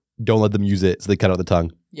 store it, don't let them use it, so they cut out the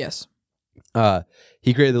tongue. Yes.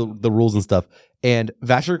 He created the rules and stuff. And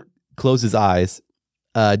Vasher closed his eyes,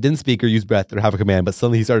 didn't speak or use breath or have a command, but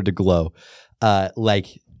suddenly he started to glow, like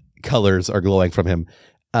colors are glowing from him.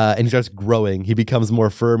 And he starts growing. He becomes more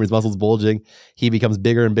firm. His muscles bulging. He becomes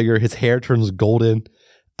bigger and bigger. His hair turns golden.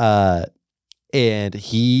 And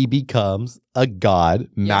he becomes a god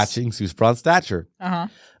matching Susbron's stature.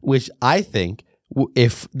 Which I think,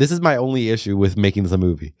 if this is my only issue with making this a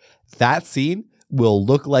movie, that scene will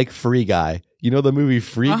look like Free Guy. You know the movie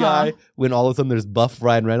Free Guy, when all of a sudden there's buff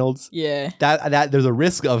Ryan Reynolds? Yeah. That there's a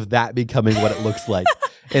risk of that becoming what it looks like.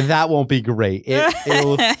 And that won't be great.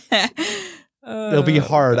 It'll be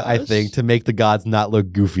hard, I think, to make the gods not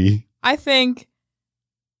look goofy. I think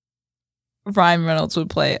Ryan Reynolds would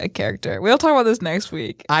play a character. We'll talk about this next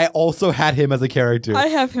week. I also had him as a character. I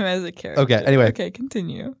have him as a character. Okay, anyway. Okay,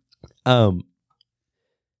 continue.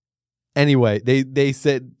 Anyway, they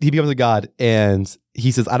said he becomes a god, and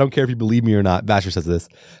he says, I don't care if you believe me or not. Vasher says this,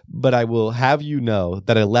 but I will have you know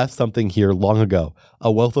that I left something here long ago,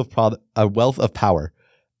 a wealth of power.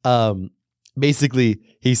 Basically,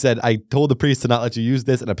 he said, I told the priest to not let you use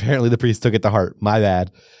this, and apparently the priest took it to heart. My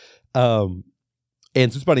bad. And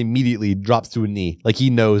Susbron immediately drops to a knee, like he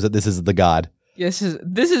knows that this is the god. Yes,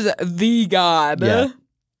 this is the god. Yeah.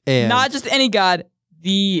 And not just any god,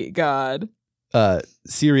 the god.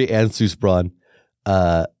 Ciri and Susbron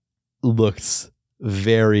looks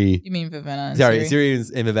very... You mean Vivenna and Sorry, Ciri?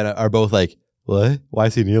 Ciri and Vivenna are both like, what? Why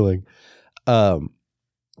is he kneeling? And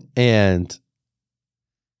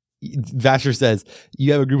Vasher says,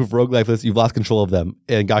 you have a group of rogue lifeless, you've lost control of them.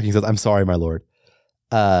 And God King says, I'm sorry, my lord.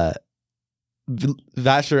 Vasher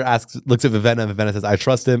looks at Vivenna, and Vivenna says, I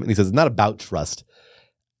trust him. And he says, it's not about trust.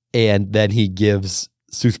 And then he gives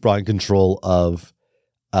Susbron control of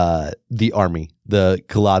the army, the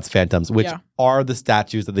Kalad's Phantoms, which are the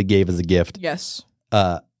statues that they gave as a gift. Yes.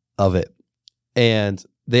 Of it. And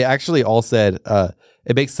they actually all said,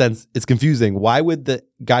 it makes sense. It's confusing. Why would the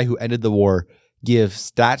guy who ended the war give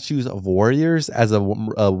statues of warriors as a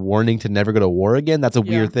warning to never go to war again? That's a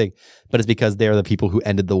weird thing. But it's because they're the people who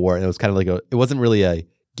ended the war. And it was kind of like it wasn't really a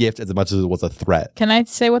gift as much as it was a threat. Can I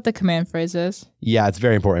say what the command phrase is? Yeah, it's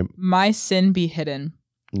very important. My sin be hidden.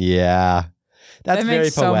 Yeah. That makes very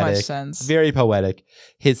poetic. So much sense. Very poetic.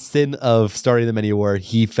 His sin of starting the many war,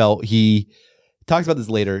 he talks about this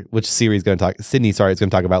later, which Sydney is going to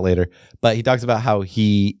talk about later. But he talks about how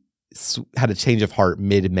he had a change of heart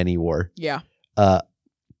mid many war. Yeah. And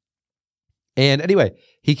anyway,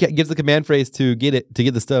 he gives the command phrase to get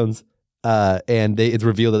the stones. And it's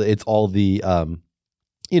revealed that it's all the,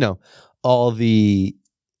 all the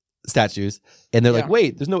statues. And they're like,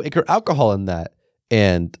 wait, there's no Ichor alcohol in that.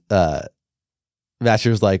 And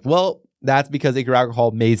Vasher's like, well, that's because Ichor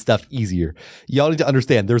alcohol made stuff easier. Y'all need to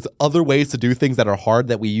understand, there's other ways to do things that are hard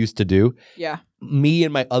that we used to do. Yeah. Me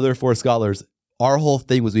and my other 4 scholars, our whole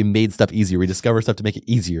thing was we made stuff easier. We discovered stuff to make it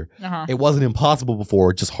easier. It wasn't impossible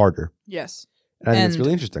before, just harder. Yes. And I think it's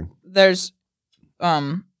really interesting. There's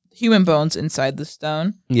human bones inside the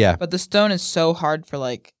stone. Yeah. But the stone is so hard for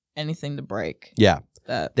like anything to break. Yeah.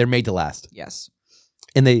 That they're made to last. Yes.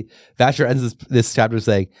 And Vasher ends this chapter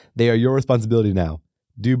saying, they are your responsibility now.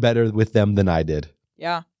 Do better with them than I did.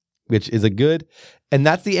 Yeah. Which is a good, and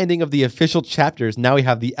that's the ending of the official chapters. Now we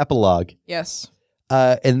have the epilogue. Yes.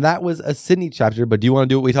 And that was a Sydney chapter, but do you want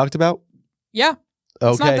to do what we talked about? Yeah.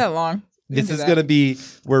 Okay. It's not that long. This is going to be,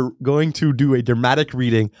 we're going to do a dramatic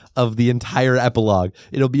reading of the entire epilogue.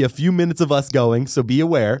 It'll be a few minutes of us going, so be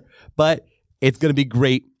aware, but it's going to be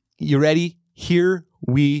great. You ready? Here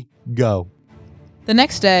we go. The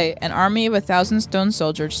next day, an army of 1,000 stone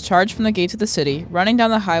soldiers charged from the gates of the city, running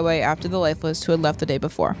down the highway after the lifeless who had left the day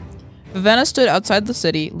before. Vivenna stood outside the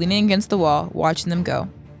city, leaning against the wall, watching them go.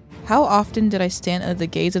 How often did I stand under the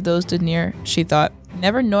gaze of those near, she thought,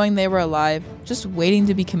 never knowing they were alive, just waiting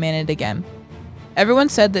to be commanded again. Everyone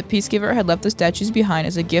said that Peacegiver had left the statues behind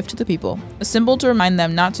as a gift to the people, a symbol to remind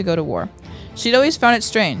them not to go to war. She'd always found it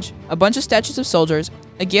strange, a bunch of statues of soldiers,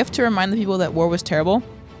 a gift to remind the people that war was terrible,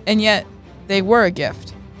 and yet they were a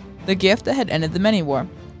gift. The gift that had ended the many war.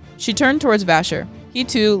 She turned towards Vasher. He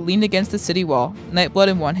too leaned against the city wall, Nightblood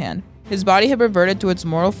in one hand. His body had reverted to its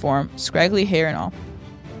mortal form, scraggly hair and all.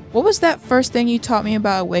 What was that first thing you taught me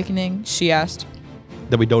about awakening? She asked.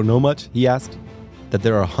 That we don't know much, he asked. That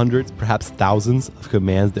there are hundreds, perhaps thousands of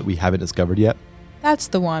commands that we haven't discovered yet. That's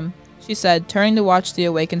the one, she said, turning to watch the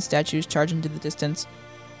awakened statues charge into the distance.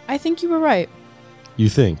 I think you were right. You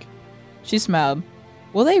think? She smiled.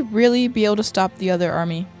 Will they really be able to stop the other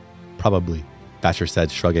army? Probably, Vasher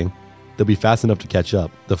said, shrugging. They'll be fast enough to catch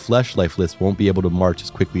up. The flesh lifeless won't be able to march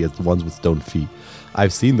as quickly as the ones with stone feet.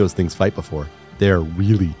 I've seen those things fight before. They're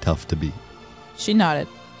really tough to beat. She nodded.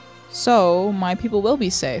 So, my people will be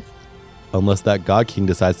safe. Unless that God King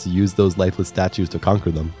decides to use those lifeless statues to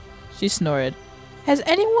conquer them. She snorted. Has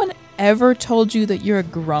anyone ever told you that you're a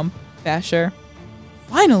grump, Vasher?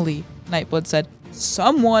 Finally, Nightblood said.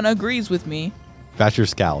 Someone agrees with me. Vasher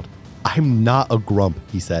scowled. I'm not a grump,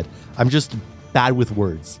 he said. I'm just bad with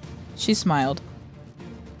words. She smiled.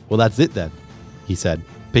 Well, that's it then, he said,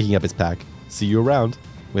 picking up his pack. See you around.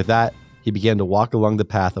 With that, he began to walk along the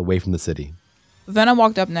path away from the city. Venna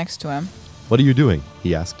walked up next to him. What are you doing?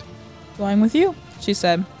 He asked. Going with you, she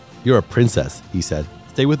said. You're a princess, he said.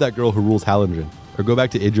 Stay with that girl who rules Hallandren, or go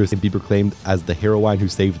back to Idris and be proclaimed as the heroine who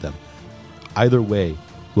saved them. Either way,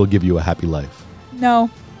 we'll give you a happy life. No,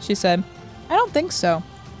 she said. I don't think so.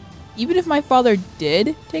 Even if my father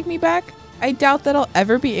did take me back, I doubt that I'll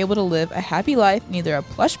ever be able to live a happy life in either a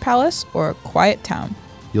plush palace or a quiet town.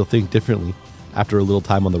 You'll think differently after a little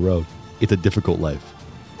time on the road. It's a difficult life.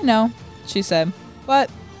 I know, she said. But,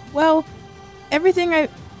 well, everything I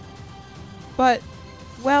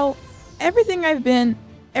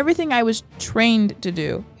was trained to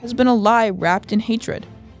do has been a lie wrapped in hatred.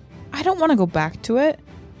 I don't want to go back to it.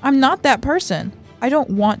 I'm not that person. I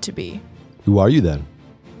don't want to be. Who are you then?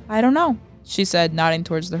 I don't know, she said, nodding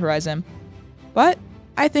towards the horizon. But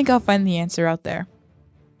I think I'll find the answer out there.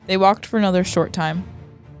 They walked for another short time.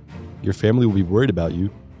 Your family will be worried about you,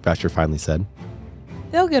 Vasher finally said.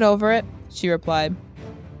 They'll get over it, she replied.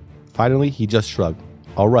 Finally, he just shrugged.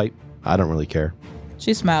 All right, I don't really care.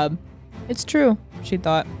 She smiled. It's true, she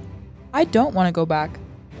thought. I don't want to go back.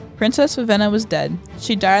 Princess Vivenna was dead.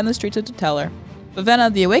 She died on the streets of Teteller.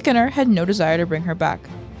 Vivenna, the Awakener, had no desire to bring her back.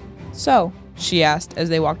 So, she asked as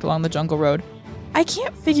they walked along the jungle road, I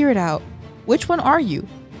can't figure it out. Which one are you?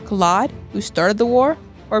 Claude, who started the war,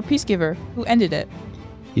 or Peacegiver, who ended it?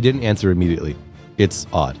 He didn't answer immediately. It's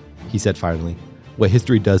odd, he said finally, what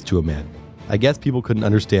history does to a man. I guess people couldn't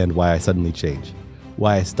understand why I suddenly changed,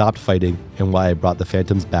 why I stopped fighting, and why I brought the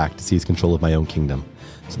Phantoms back to seize control of my own kingdom.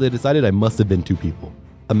 So they decided I must have been two people.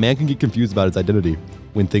 A man can get confused about his identity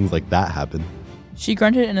when things like that happen. She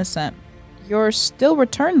grunted in assent. You're still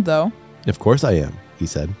returned, though. Of course I am, he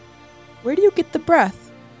said. Where do you get the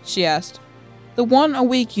breath? She asked. The one a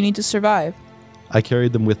week you need to survive. I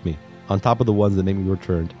carried them with me, on top of the ones that made me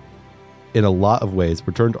returned. In a lot of ways,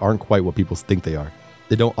 returned aren't quite what people think they are.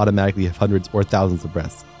 They don't automatically have hundreds or thousands of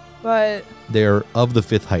breaths. But... They're of the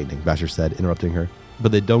fifth heightening, Vasher said, interrupting her.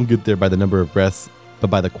 But they don't get there by the number of breaths, but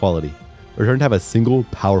by the quality. Returned have a single,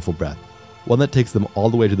 powerful breath, one that takes them all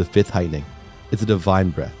the way to the fifth heightening. It's a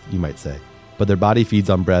divine breath, you might say. But their body feeds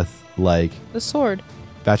on breath like... The sword.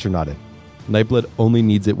 Vasher nodded. Nightblood only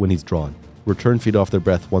needs it when he's drawn. Return feed off their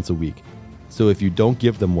breath once a week. So if you don't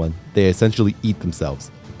give them one, they essentially eat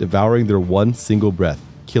themselves, devouring their one single breath,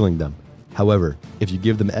 killing them. However, if you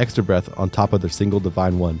give them extra breath on top of their single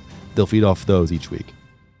divine one, they'll feed off those each week.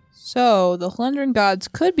 So, the Hallandren gods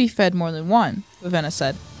could be fed more than one, Vivenna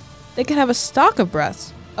said. They could have a stock of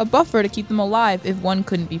breaths, a buffer to keep them alive if one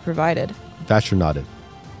couldn't be provided. Vasher nodded.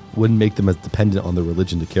 Wouldn't make them as dependent on their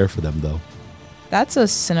religion to care for them, though. That's a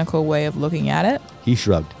cynical way of looking at it. He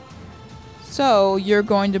shrugged. So, you're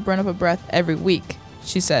going to burn up a breath every week,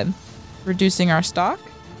 she said. Reducing our stock?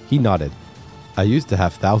 He nodded. I used to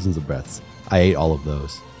have thousands of breaths. I ate all of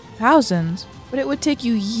those. Thousands? But it would take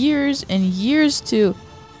you years and years to...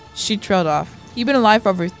 She trailed off. He'd been alive for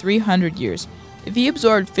over 300 years. If he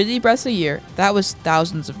absorbed 50 breaths a year, that was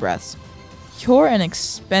thousands of breaths. You're an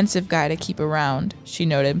expensive guy to keep around, she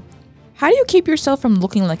noted. How do you keep yourself from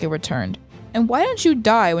looking like a returned? And why don't you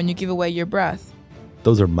die when you give away your breath?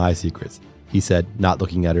 Those are my secrets, he said, not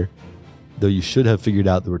looking at her. Though you should have figured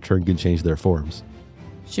out the return can change their forms.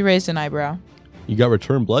 She raised an eyebrow. You got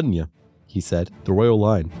return blood in you, he said, the royal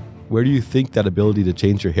line. Where do you think that ability to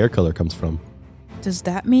change your hair color comes from? Does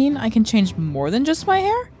that mean I can change more than just my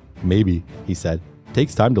hair? Maybe, he said.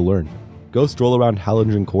 Takes time to learn. Go stroll around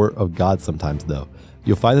Hallandren Court of Gods sometimes, though.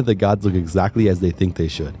 You'll find that the gods look exactly as they think they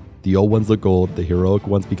should. The old ones look old, the heroic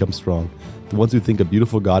ones become strong. The ones who think a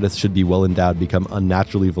beautiful goddess should be well endowed become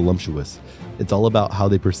unnaturally voluptuous. It's all about how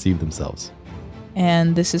they perceive themselves.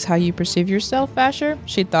 And this is how you perceive yourself, Vasher?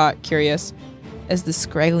 She thought, curious, as the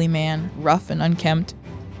scraggly man, rough and unkempt.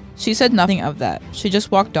 She said nothing of that. She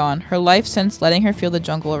just walked on, her life sense letting her feel the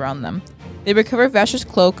jungle around them. They recovered Vasher's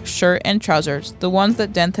cloak, shirt, and trousers, the ones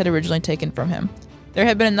that Denth had originally taken from him. There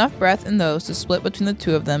had been enough breath in those to split between the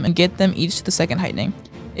two of them and get them each to the second heightening.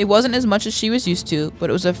 It wasn't as much as she was used to, but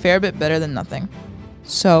it was a fair bit better than nothing.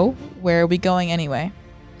 So, where are we going anyway?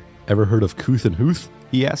 Ever heard of Kuth and Huth?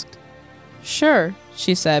 He asked. Sure,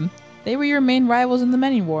 she said. They were your main rivals in the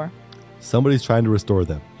Many War. Somebody's trying to restore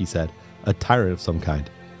them, he said. A tyrant of some kind.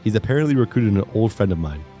 He's apparently recruited an old friend of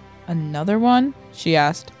mine. Another one? She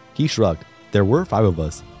asked. He shrugged. There were 5 of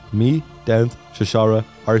us. Me, Denth, Shashara,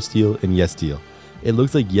 Arsteel, and Yestiel. It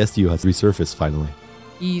looks like Yestiel has resurfaced finally.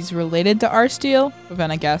 He's related to Arsteel?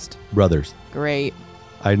 Ravenna guessed. Brothers. Great.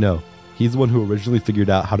 I know. He's the one who originally figured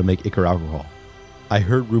out how to make Ichor alcohol. I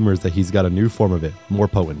heard rumors that he's got a new form of it, more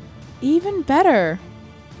potent. Even better.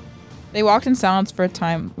 They walked in silence for a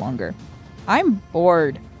time longer. I'm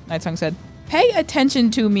bored, Night Tongue said. Pay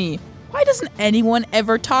attention to me. Why doesn't anyone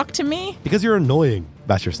ever talk to me? Because you're annoying,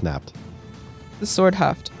 Basher snapped. The sword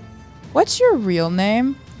huffed. What's your real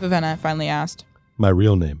name? Ravenna finally asked. My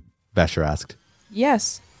real name, Basher asked.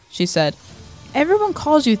 Yes, she said. Everyone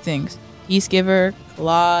calls you things. Peacegiver,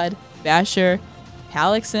 Claude, Basher,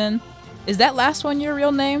 Palixen. Is that last one your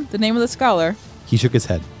real name? The name of the scholar? He shook his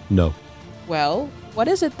head. No. Well, what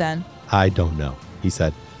is it then? I don't know, he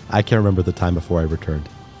said. I can't remember the time before I returned.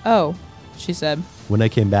 Oh, she said. When I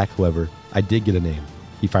came back, however, I did get a name,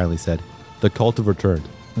 he finally said. The Cult of Returned,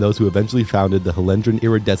 those who eventually founded the Helendran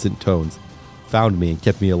Iridescent Tones, found me and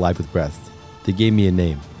kept me alive with breasts. They gave me a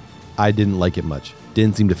name. I didn't like it much.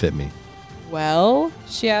 Didn't seem to fit me. Well,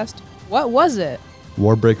 she asked, what was it?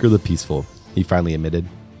 Warbreaker the Peaceful, he finally admitted.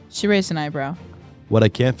 She raised an eyebrow. What I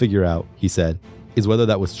can't figure out, he said, is whether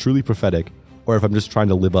that was truly prophetic or if I'm just trying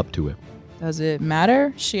to live up to it. Does it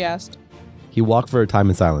matter? She asked. He walked for a time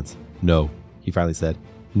in silence. No, he finally said.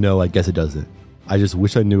 No, I guess it doesn't. I just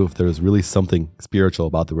wish I knew if there was really something spiritual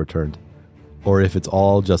about the returned, or if it's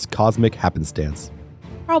all just cosmic happenstance.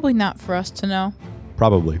 Probably not for us to know.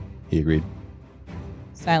 Probably, he agreed.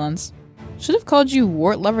 Silence. Should have called you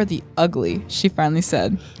Wart Lover the Ugly, she finally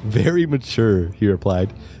said. Very mature, he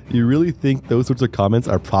replied. You really think those sorts of comments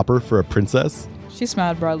are proper for a princess? She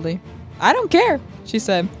smiled broadly. I don't care, she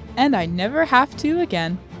said, and I never have to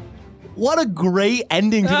again. What a great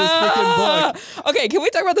ending to this freaking book. Okay, can we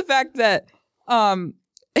talk about the fact that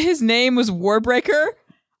his name was Warbreaker?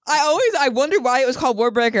 I wondered why it was called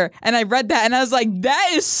Warbreaker, and I read that and I was like, that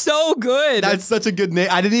is so good. That's such a good name.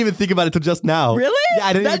 I didn't even think about it till just now. Really? Yeah,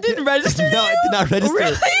 I didn't. That didn't register. No, it did not register.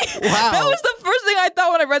 Really? Wow. That was the first thing I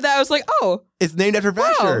thought when I read that. I was like, oh, it's named after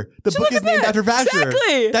Vasher. The book is named after Vasher.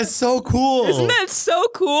 Exactly. That's so cool. Isn't that so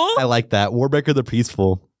cool? I like that. Warbreaker the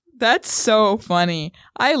Peaceful. That's so funny.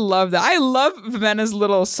 I love that. I love Ravenna's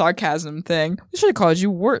little sarcasm thing. We should have called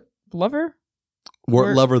you Wart Lover.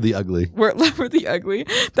 Wart Lover the Ugly. Wart Lover the Ugly.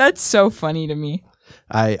 That's so funny to me.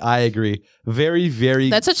 I agree. Very,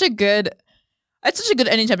 very. That's such a good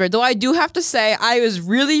ending chapter. Though I do have to say, I was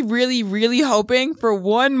really, really, really hoping for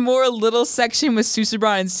one more little section with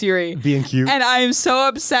Susebron and Ciri. Being cute. And I am so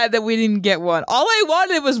upset that we didn't get one. All I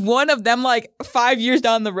wanted was one of them like 5 years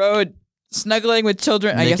down the road, snuggling with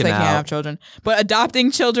children. I guess they can't have children, but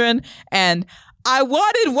adopting children. And I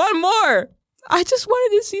wanted one more. I just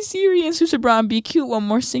wanted to see Ciri and Susebron be cute one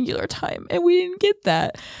more singular time, and we didn't get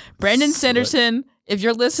that. Brandon Sanderson, if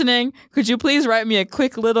you're listening, could you please write me a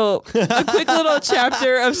quick little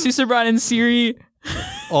chapter of Susebron and Ciri?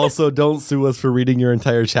 Also, don't sue us for reading your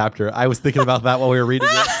entire chapter. I was thinking about that while we were reading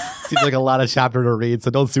it. Seems like a lot of chapter to read,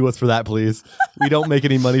 so don't sue us for that, please. We don't make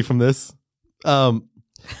any money from this.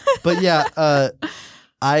 But yeah,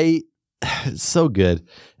 so good.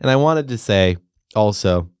 And I wanted to say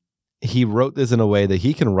also, he wrote this in a way that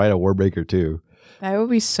he can write a Warbreaker too. That would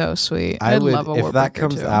be so sweet. I'd love a Warbreaker if that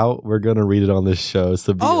comes too. out, we're gonna read it on this show.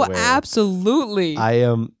 So be aware. Absolutely.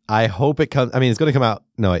 I hope it comes. I mean, it's gonna come out.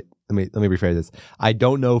 No, wait. Let me rephrase this. I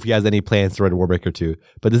don't know if he has any plans to write a Warbreaker 2,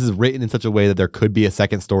 but this is written in such a way that there could be a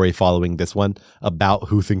second story following this one about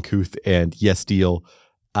Huth and Kuth and Yestiel.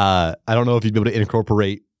 I don't know if you'd be able to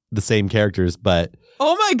incorporate the same characters, but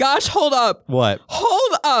oh my gosh, hold up. What?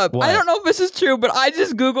 Hold up. What? I don't know if this is true, but I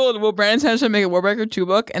just Googled will Brandon Sanderson make a Warbreaker 2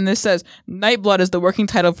 book, and this says Nightblood is the working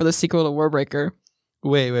title for the sequel to Warbreaker.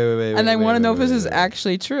 Wait. And I want to know if this is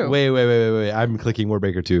actually true. Wait. I'm clicking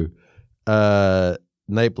Warbreaker 2.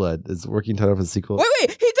 Nightblood is working title for the sequel.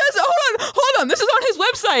 Wait, he does. Hold on. This is on his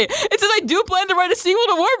website. It says I do plan to write a sequel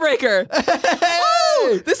to Warbreaker.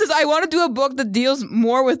 Oh, this is I want to do a book that deals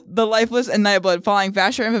more with the Lifeless and Nightblood, following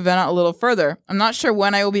Vasher and Ravenna a little further. I'm not sure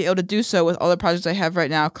when I will be able to do so with all the projects I have right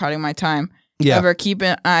now crowding my time. Yeah. However, keep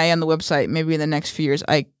an eye on the website. Maybe in the next few years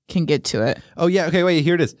I can get to it. Oh yeah. Okay. Wait.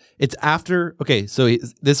 Here it is. It's after. Okay. So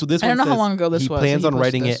this. I don't know how long ago this was. He plans on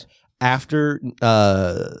writing it after.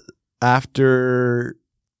 After.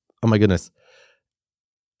 Oh my goodness.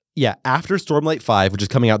 Yeah, after Stormlight 5, which is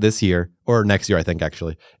coming out this year, or next year, I think,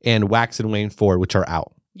 actually, and Wax and Wayne 4, which are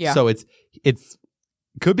out. Yeah. So it's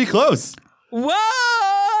could be close.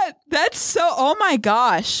 What? That's so, oh my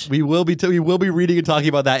gosh. We will be reading and talking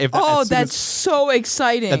about that. That's so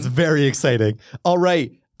exciting. That's very exciting. All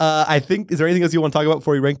right. I think, is there anything else you want to talk about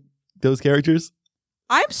before we rank those characters?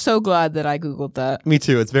 I'm so glad that I Googled that. Me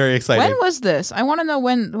too. It's very exciting. When was this? I want to know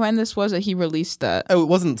when this was that he released that. Oh, it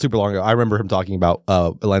wasn't super long ago. I remember him talking about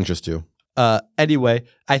Elantris too. Anyway,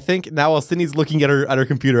 I think now while Sydney's looking at her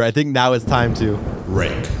computer, I think now it's time to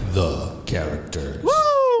Rank the characters. Woo!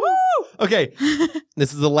 Okay,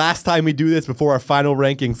 this is the last time we do this before our final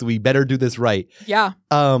ranking, so we better do this right. Yeah.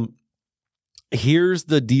 Here's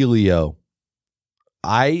the dealio.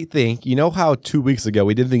 I think, you know how 2 weeks ago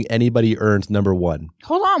we didn't think anybody earned number 1.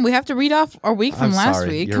 Hold on. We have to read off our week from I'm last sorry.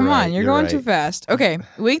 week. You're Come right. on. You're You're going right. too fast. Okay.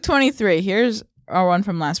 Week 23. Here's our one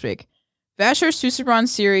from last week. Vasher, Susebron,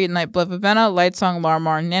 Ciri, Nightblood, Vivenna, Lightsong,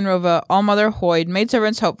 Larmar, Nanrova, Allmother, Hoyd,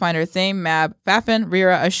 Maidservants, Hopefinder, Thame, Mab, Fafin,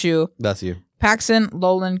 Rira, Ashu, That's you. Paxson,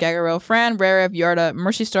 Lolan, Gagaril, Fran, Rarev, Yarda,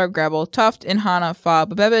 Mercy Star, Grabble, Tuft, Inhana,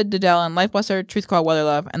 Fob, Bebed, Dedelen, Lifeblesser, Truthclaw,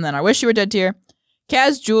 Weatherlove, and then I Wish You Were Dead tier.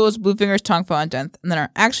 Kaz, Jules, Bluefingers, Tongfa, and Denth. And then our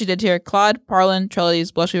actually dead tier, Claude, Parlin,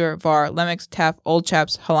 Trellides, Blushweaver, Var, Lemix, Taff, Old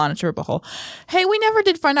Chaps, Halana, Turbahole. Hey, we never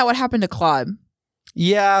did find out what happened to Claude.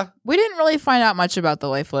 Yeah, We didn't really find out much about the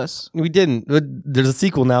Lifeless. we didn't. There's a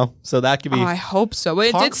sequel now, so that could be. Oh, I hope so. But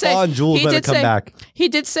it did say and Jules he better did come say back. he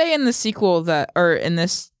did say in the sequel that, or in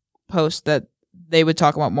this post, that they would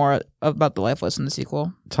talk about more about the Lifeless in the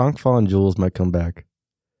sequel. Tonkfa and Jules might come back.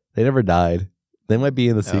 They never died. They might be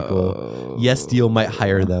in the sequel. Oh. Yes, Steel might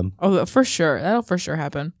hire them. Oh, for sure. That'll for sure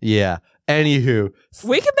happen. Yeah. Anywho,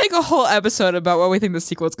 We could make a whole episode about what we think the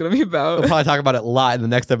sequel is going to be about. we'll probably talk about it a lot in the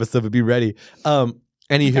next episode, but be ready.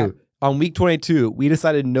 Anywho, Okay. on week 22, we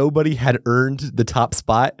decided nobody had earned the top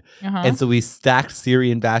spot, Uh-huh. and so we stacked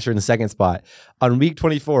Ciri and Vasher in the second spot. On week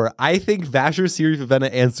 24, I think Vasher, Ciri, Vivenna,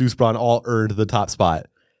 and Susebron all earned the top spot.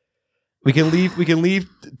 We can leave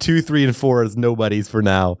 2, 3, and 4 as nobodies for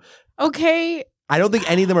now. Okay. I don't think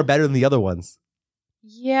any of them are better than the other ones.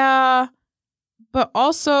 Yeah. But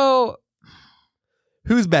also,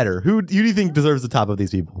 Who's better? Who do you think deserves the top of these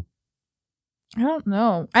people? I don't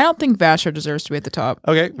know. I don't think Vasher deserves to be at the top.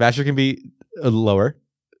 Okay, Vasher can be lower.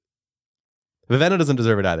 Vivenna doesn't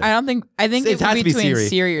deserve it either. I think it has would to be be between Ciri.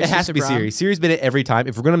 Ciri or It has to be Susebron. Ciri. Ciri's been it every time.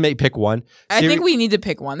 If we're gonna pick one, I Ciri- think we need to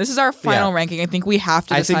pick one. This is our final ranking. I think we have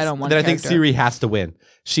to decide on one then character. I think Ciri has to win.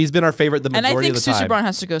 She's been our favorite the And I majority think of the time. Susebron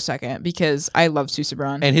has to go second because I love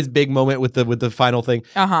Susebron. And his big moment with the final thing.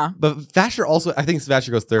 Uh-huh. But Vasher also, I think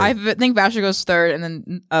Vasher goes third. I think Vasher goes third, and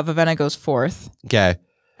then Vivenna goes fourth. Okay.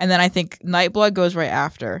 And then I think Nightblood goes right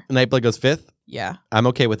after. Nightblood goes fifth. Yeah. I'm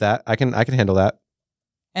okay with that. I can handle that.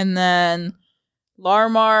 And then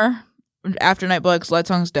Larmar after Nightblood because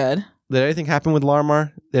Lightsong's dead. Did anything happen with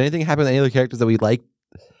Larmar? Did anything happen with any other characters that we like?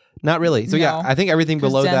 Not really. So yeah, No. I think everything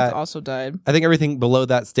 'Cause below Denth that. also died. I think everything below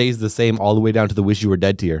that stays the same all the way down to the Wish You Were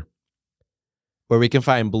Dead tier, where we can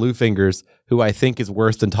find Bluefingers, who I think is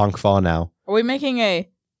worse than Tonkfa now. Are we making a...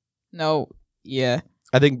 No. Yeah.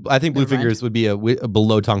 I think Never mind. Bluefingers would be a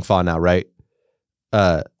below Tonkfa now, right?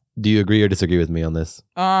 Do you agree or disagree with me on this?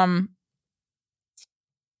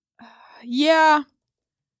 Yeah.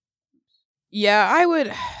 Yeah, I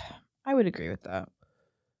would agree with that.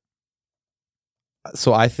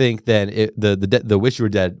 So I think then the Wish You Were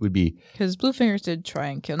Dead would be. Because Bluefingers did try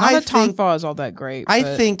and kill. Not I that think- Tongfa is all that great. I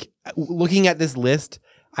but- think looking at this list,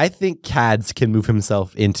 I think Cads can move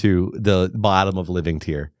himself into the bottom of living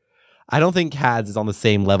tier. I don't think Cads is on the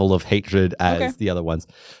same level of hatred as Okay. the other ones.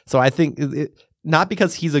 So I think not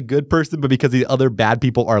because he's a good person, but because the other bad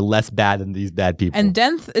people are less bad than these bad people. And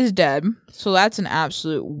Denth is dead, so that's an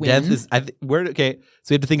absolute win. Denth is okay. So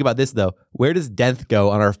we have to think about this though. Where does Denth go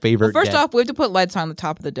on our favorite? Well, first dead? off, we have to put Lights on the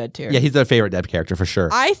top of the dead tier. Yeah, he's our favorite dead character for sure.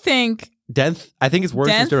 I think Denth, I think his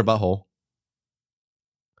worst Denth- is a butthole.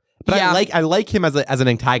 But Yeah. I like him as an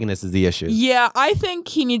antagonist is the issue. Yeah, I think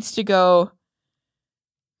he needs to go.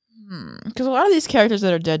 Because a lot of these characters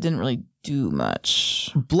that are dead didn't really do much.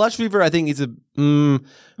 Blushweaver, I think he's a.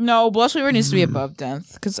 No, Blushweaver needs to be above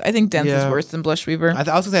Denth because I think Denth Yeah. is worse than Blushweaver. I was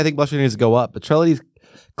gonna say I think Blushweaver needs to go up, but Trellides,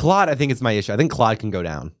 Claude, I think it's my issue. I think Claude can go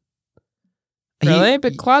down. Really?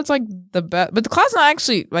 But Claude's like the best. But Claude's not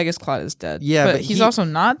actually. I guess Claude is dead. Yeah, but but he's he- also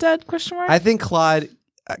not dead? Question mark. I think Claude.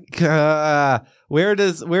 Where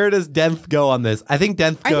does Denth go on this? I think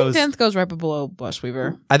Denth I goes. think Denth goes right below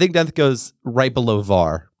Blushweaver. I think Denth goes right below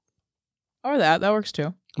Var. Or that works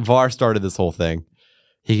too. Var started this whole thing.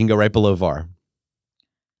 He can go right below Var.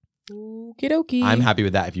 Okie dokie. I'm happy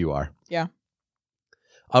with that if you are. Yeah.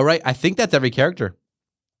 All right. I think that's every character.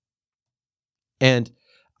 And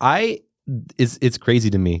it's crazy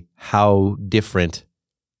to me how different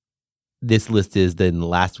this list is than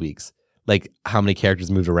last week's. Like how many characters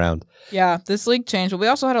moved around. Yeah, this league changed, but we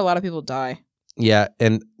also had a lot of people die. Yeah,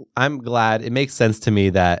 and I'm glad it makes sense to me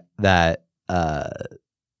that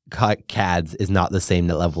Cads is not the same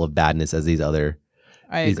level of badness as these other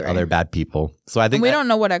bad people. So I think and we don't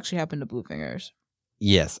know what actually happened to Bluefingers.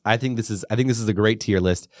 Yes, I think this is a great tier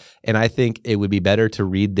list, and I think it would be better to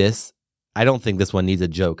read this. I don't think this one needs a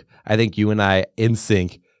joke. I think you and I in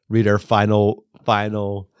sync read our final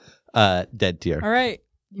dead tier. All right.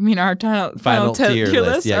 You mean our final tier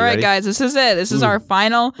list? Yeah, all right, ready? guys, this is it. This is our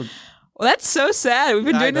final. Well, that's so sad. We've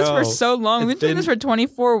been doing this for so long. We've been doing this for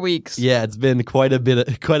 24 weeks. Yeah, it's been quite a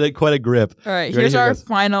grip. All right, here's our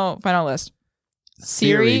final list.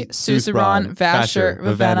 Ciri, Susaron, Vasher,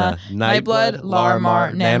 Ravenna, Nightblood,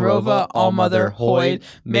 Larimar, Nanrova, Allmother, Hoyd,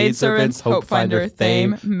 Maidservants, Hopefinder,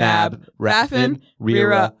 Thame, Mab, Raffin,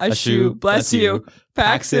 Rira, Ashu, Bless You,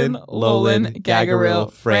 Paxton, Lolan,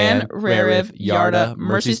 Gagaril, Fran, Rariv, Yarda,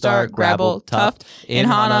 Mercystar, Grabble, Tuft,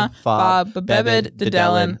 Inhana, Fob, Bebed,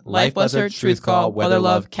 Dedelin, Lifeblesser, Truthcall,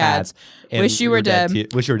 Weatherlove, Cads, Wish You Were Dead.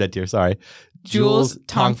 Wish You Were Dead tier, sorry. Jules,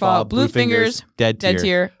 Tongfa, Bluefingers, Dead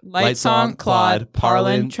Tier, Lightsong, Claude,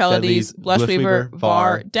 Parlin, Trellides, Blushweaver,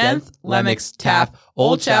 Var, Denth, Lemix, Tap,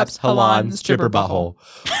 Old Chaps, Halan, Stripper Butthole.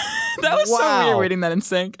 That was so weird reading that in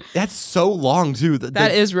sync. That's so long, too.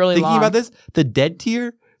 That is really long. Thinking about this, the Dead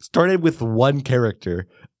Tier started with one character,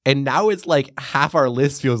 and now it's like half our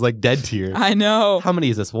list feels like Dead Tier. I know. How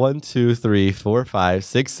many is this? 1, 2, 3, 4, 5,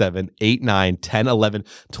 6, 7, 8, 9, 10, 11.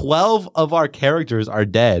 12 of our characters are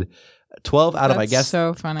dead. 12 out of, I guess,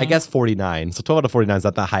 so funny. I guess 49. So 12 out of 49 is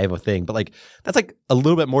not that high of a thing, but like that's like a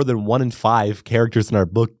little bit more than 1 in 5 characters in our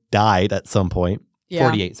book died at some point. Yeah.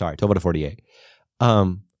 48, sorry, 12 out of 48.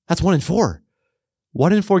 That's 1 in 4.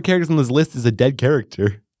 1 in 4 characters on this list is a dead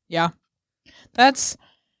character. Yeah. That's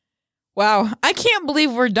wow. I can't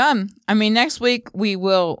believe we're done. I mean, next week we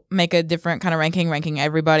will make a different kind of ranking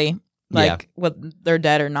everybody, like whether they're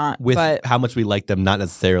dead or not. With but how much we like them, not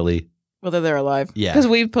necessarily whether they're alive. Yeah. Because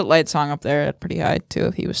we put Lightsong up there at pretty high too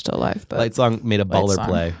if he was still alive. But Lightsong made a baller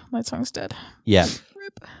play. Lightsong's dead. Yeah.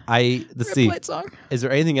 Rip. Let's see. Lightsong. Is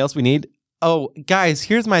there anything else we need? Oh, guys,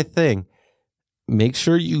 here's my thing. Make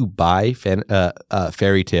sure you buy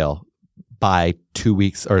Fairy Tale by 2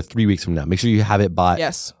 weeks or 3 weeks from now. Make sure you have it bought.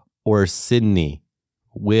 Yes. Or Sydney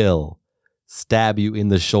will stab you in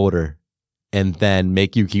the shoulder and then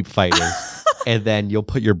make you keep fighting. And then you'll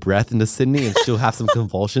put your breath into Sydney and she'll have some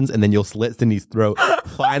convulsions and then you'll slit Sydney's throat.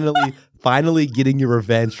 Finally getting your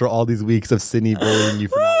revenge for all these weeks of Sydney bullying you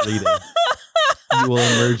for not reading. You will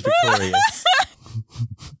emerge victorious.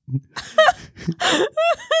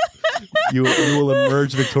 You will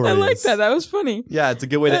emerge victorious. I like that. That was funny. Yeah, it's a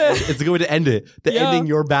good way to end it. Ending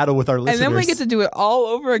your battle with our listeners. And then we get to do it all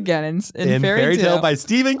over again in Fairy Tale by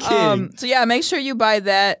Stephen King. So yeah, make sure you buy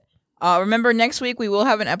that. Remember, next week we will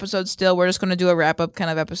have an episode still. We're just going to do a wrap-up kind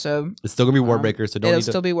of episode. It's still going to be Warbreaker, so it'll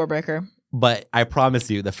still be Warbreaker. But I promise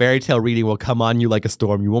you, the Fairy Tale reading will come on you like a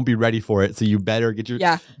storm. You won't be ready for it, so you better get your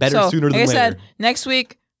sooner than later. Like I said, next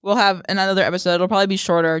week we'll have another episode. It'll probably be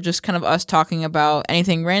shorter, just kind of us talking about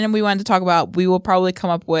anything random we wanted to talk about. We will probably come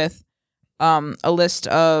up with a list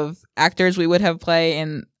of actors we would have play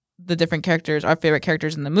in the different characters, our favorite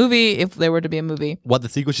characters in the movie, if there were to be a movie. What the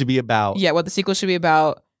sequel should be about. Yeah, what the sequel should be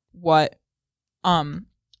about. What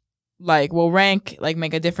like we'll rank, like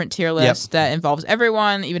make a different tier list that involves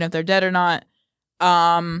everyone, even if they're dead or not.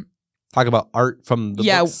 Talk about art from the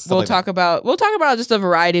books, we'll talk about just a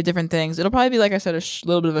variety of different things. It'll probably be, like I said, a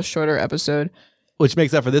little bit of a shorter episode, which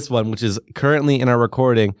makes up for this one, which is currently in our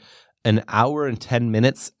recording 1 hour and 10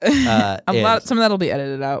 minutes. Some of that'll be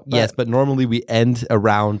edited out. But. Yes, but normally we end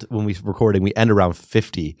around, when we're recording, we end around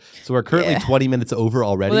 50. So we're currently 20 minutes over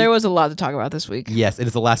already. Well, there was a lot to talk about this week. Yes, it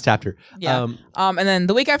is the last chapter. Yeah. And then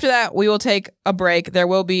the week after that, we will take a break. There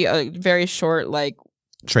will be a very short, like,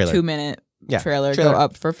 trailer. 2-minute trailer go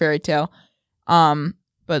up for Fairy Tale.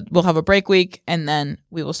 But we'll have a break week, and then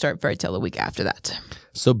we will start Fairy Tale the week after that.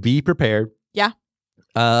 So be prepared. Yeah.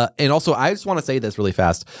 And also, I just want to say this really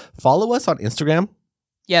fast. Follow us on Instagram.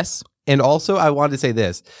 Yes. And also, I wanted to say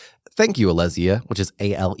this. Thank you, Alesia, which is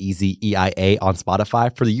Alezeia on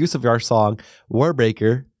Spotify, for the use of our song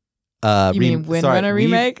Warbreaker. You mean Windrunner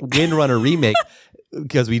Remake? Windrunner Remake.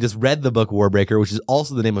 Because we just read the book Warbreaker, which is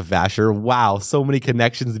also the name of Vasher. Wow, so many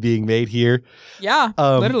connections being made here. Yeah,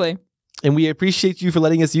 literally. And we appreciate you for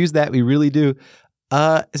letting us use that. We really do. Is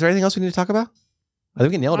there anything else we need to talk about? I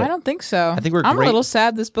think we nailed it. I don't think so. I think we're I'm great. a little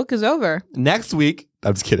sad this book is over. Next week.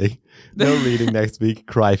 I'm just kidding. No reading next week.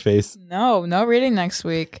 Cry face. No reading next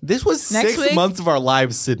week. This was next 6 months of our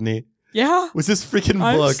lives, Sydney. Yeah. Was this freaking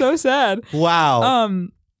book. I'm so sad. Wow.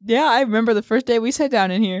 Yeah, I remember the first day we sat down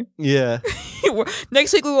in here. Yeah.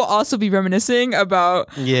 Next week we will also be reminiscing about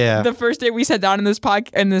the first day we sat down in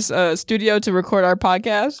this studio to record our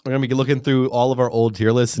podcast. We're gonna be looking through all of our old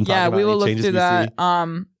tier lists and talking about we will any look changes through we that.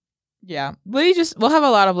 see. Yeah, we'll have a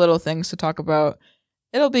lot of little things to talk about.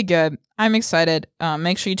 It'll be good. I'm excited.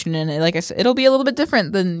 Make sure you tune in. Like I said, it'll be a little bit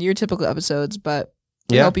different than your typical episodes, but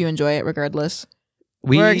we hope you enjoy it regardless.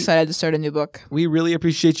 We're excited to start a new book. We really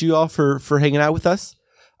appreciate you all for hanging out with us.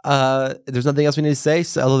 There's nothing else we need to say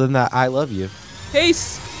other than that I love you.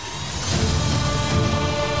 Peace.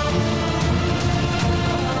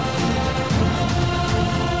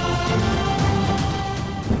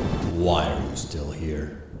 Why are you still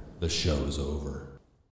here? The show's over.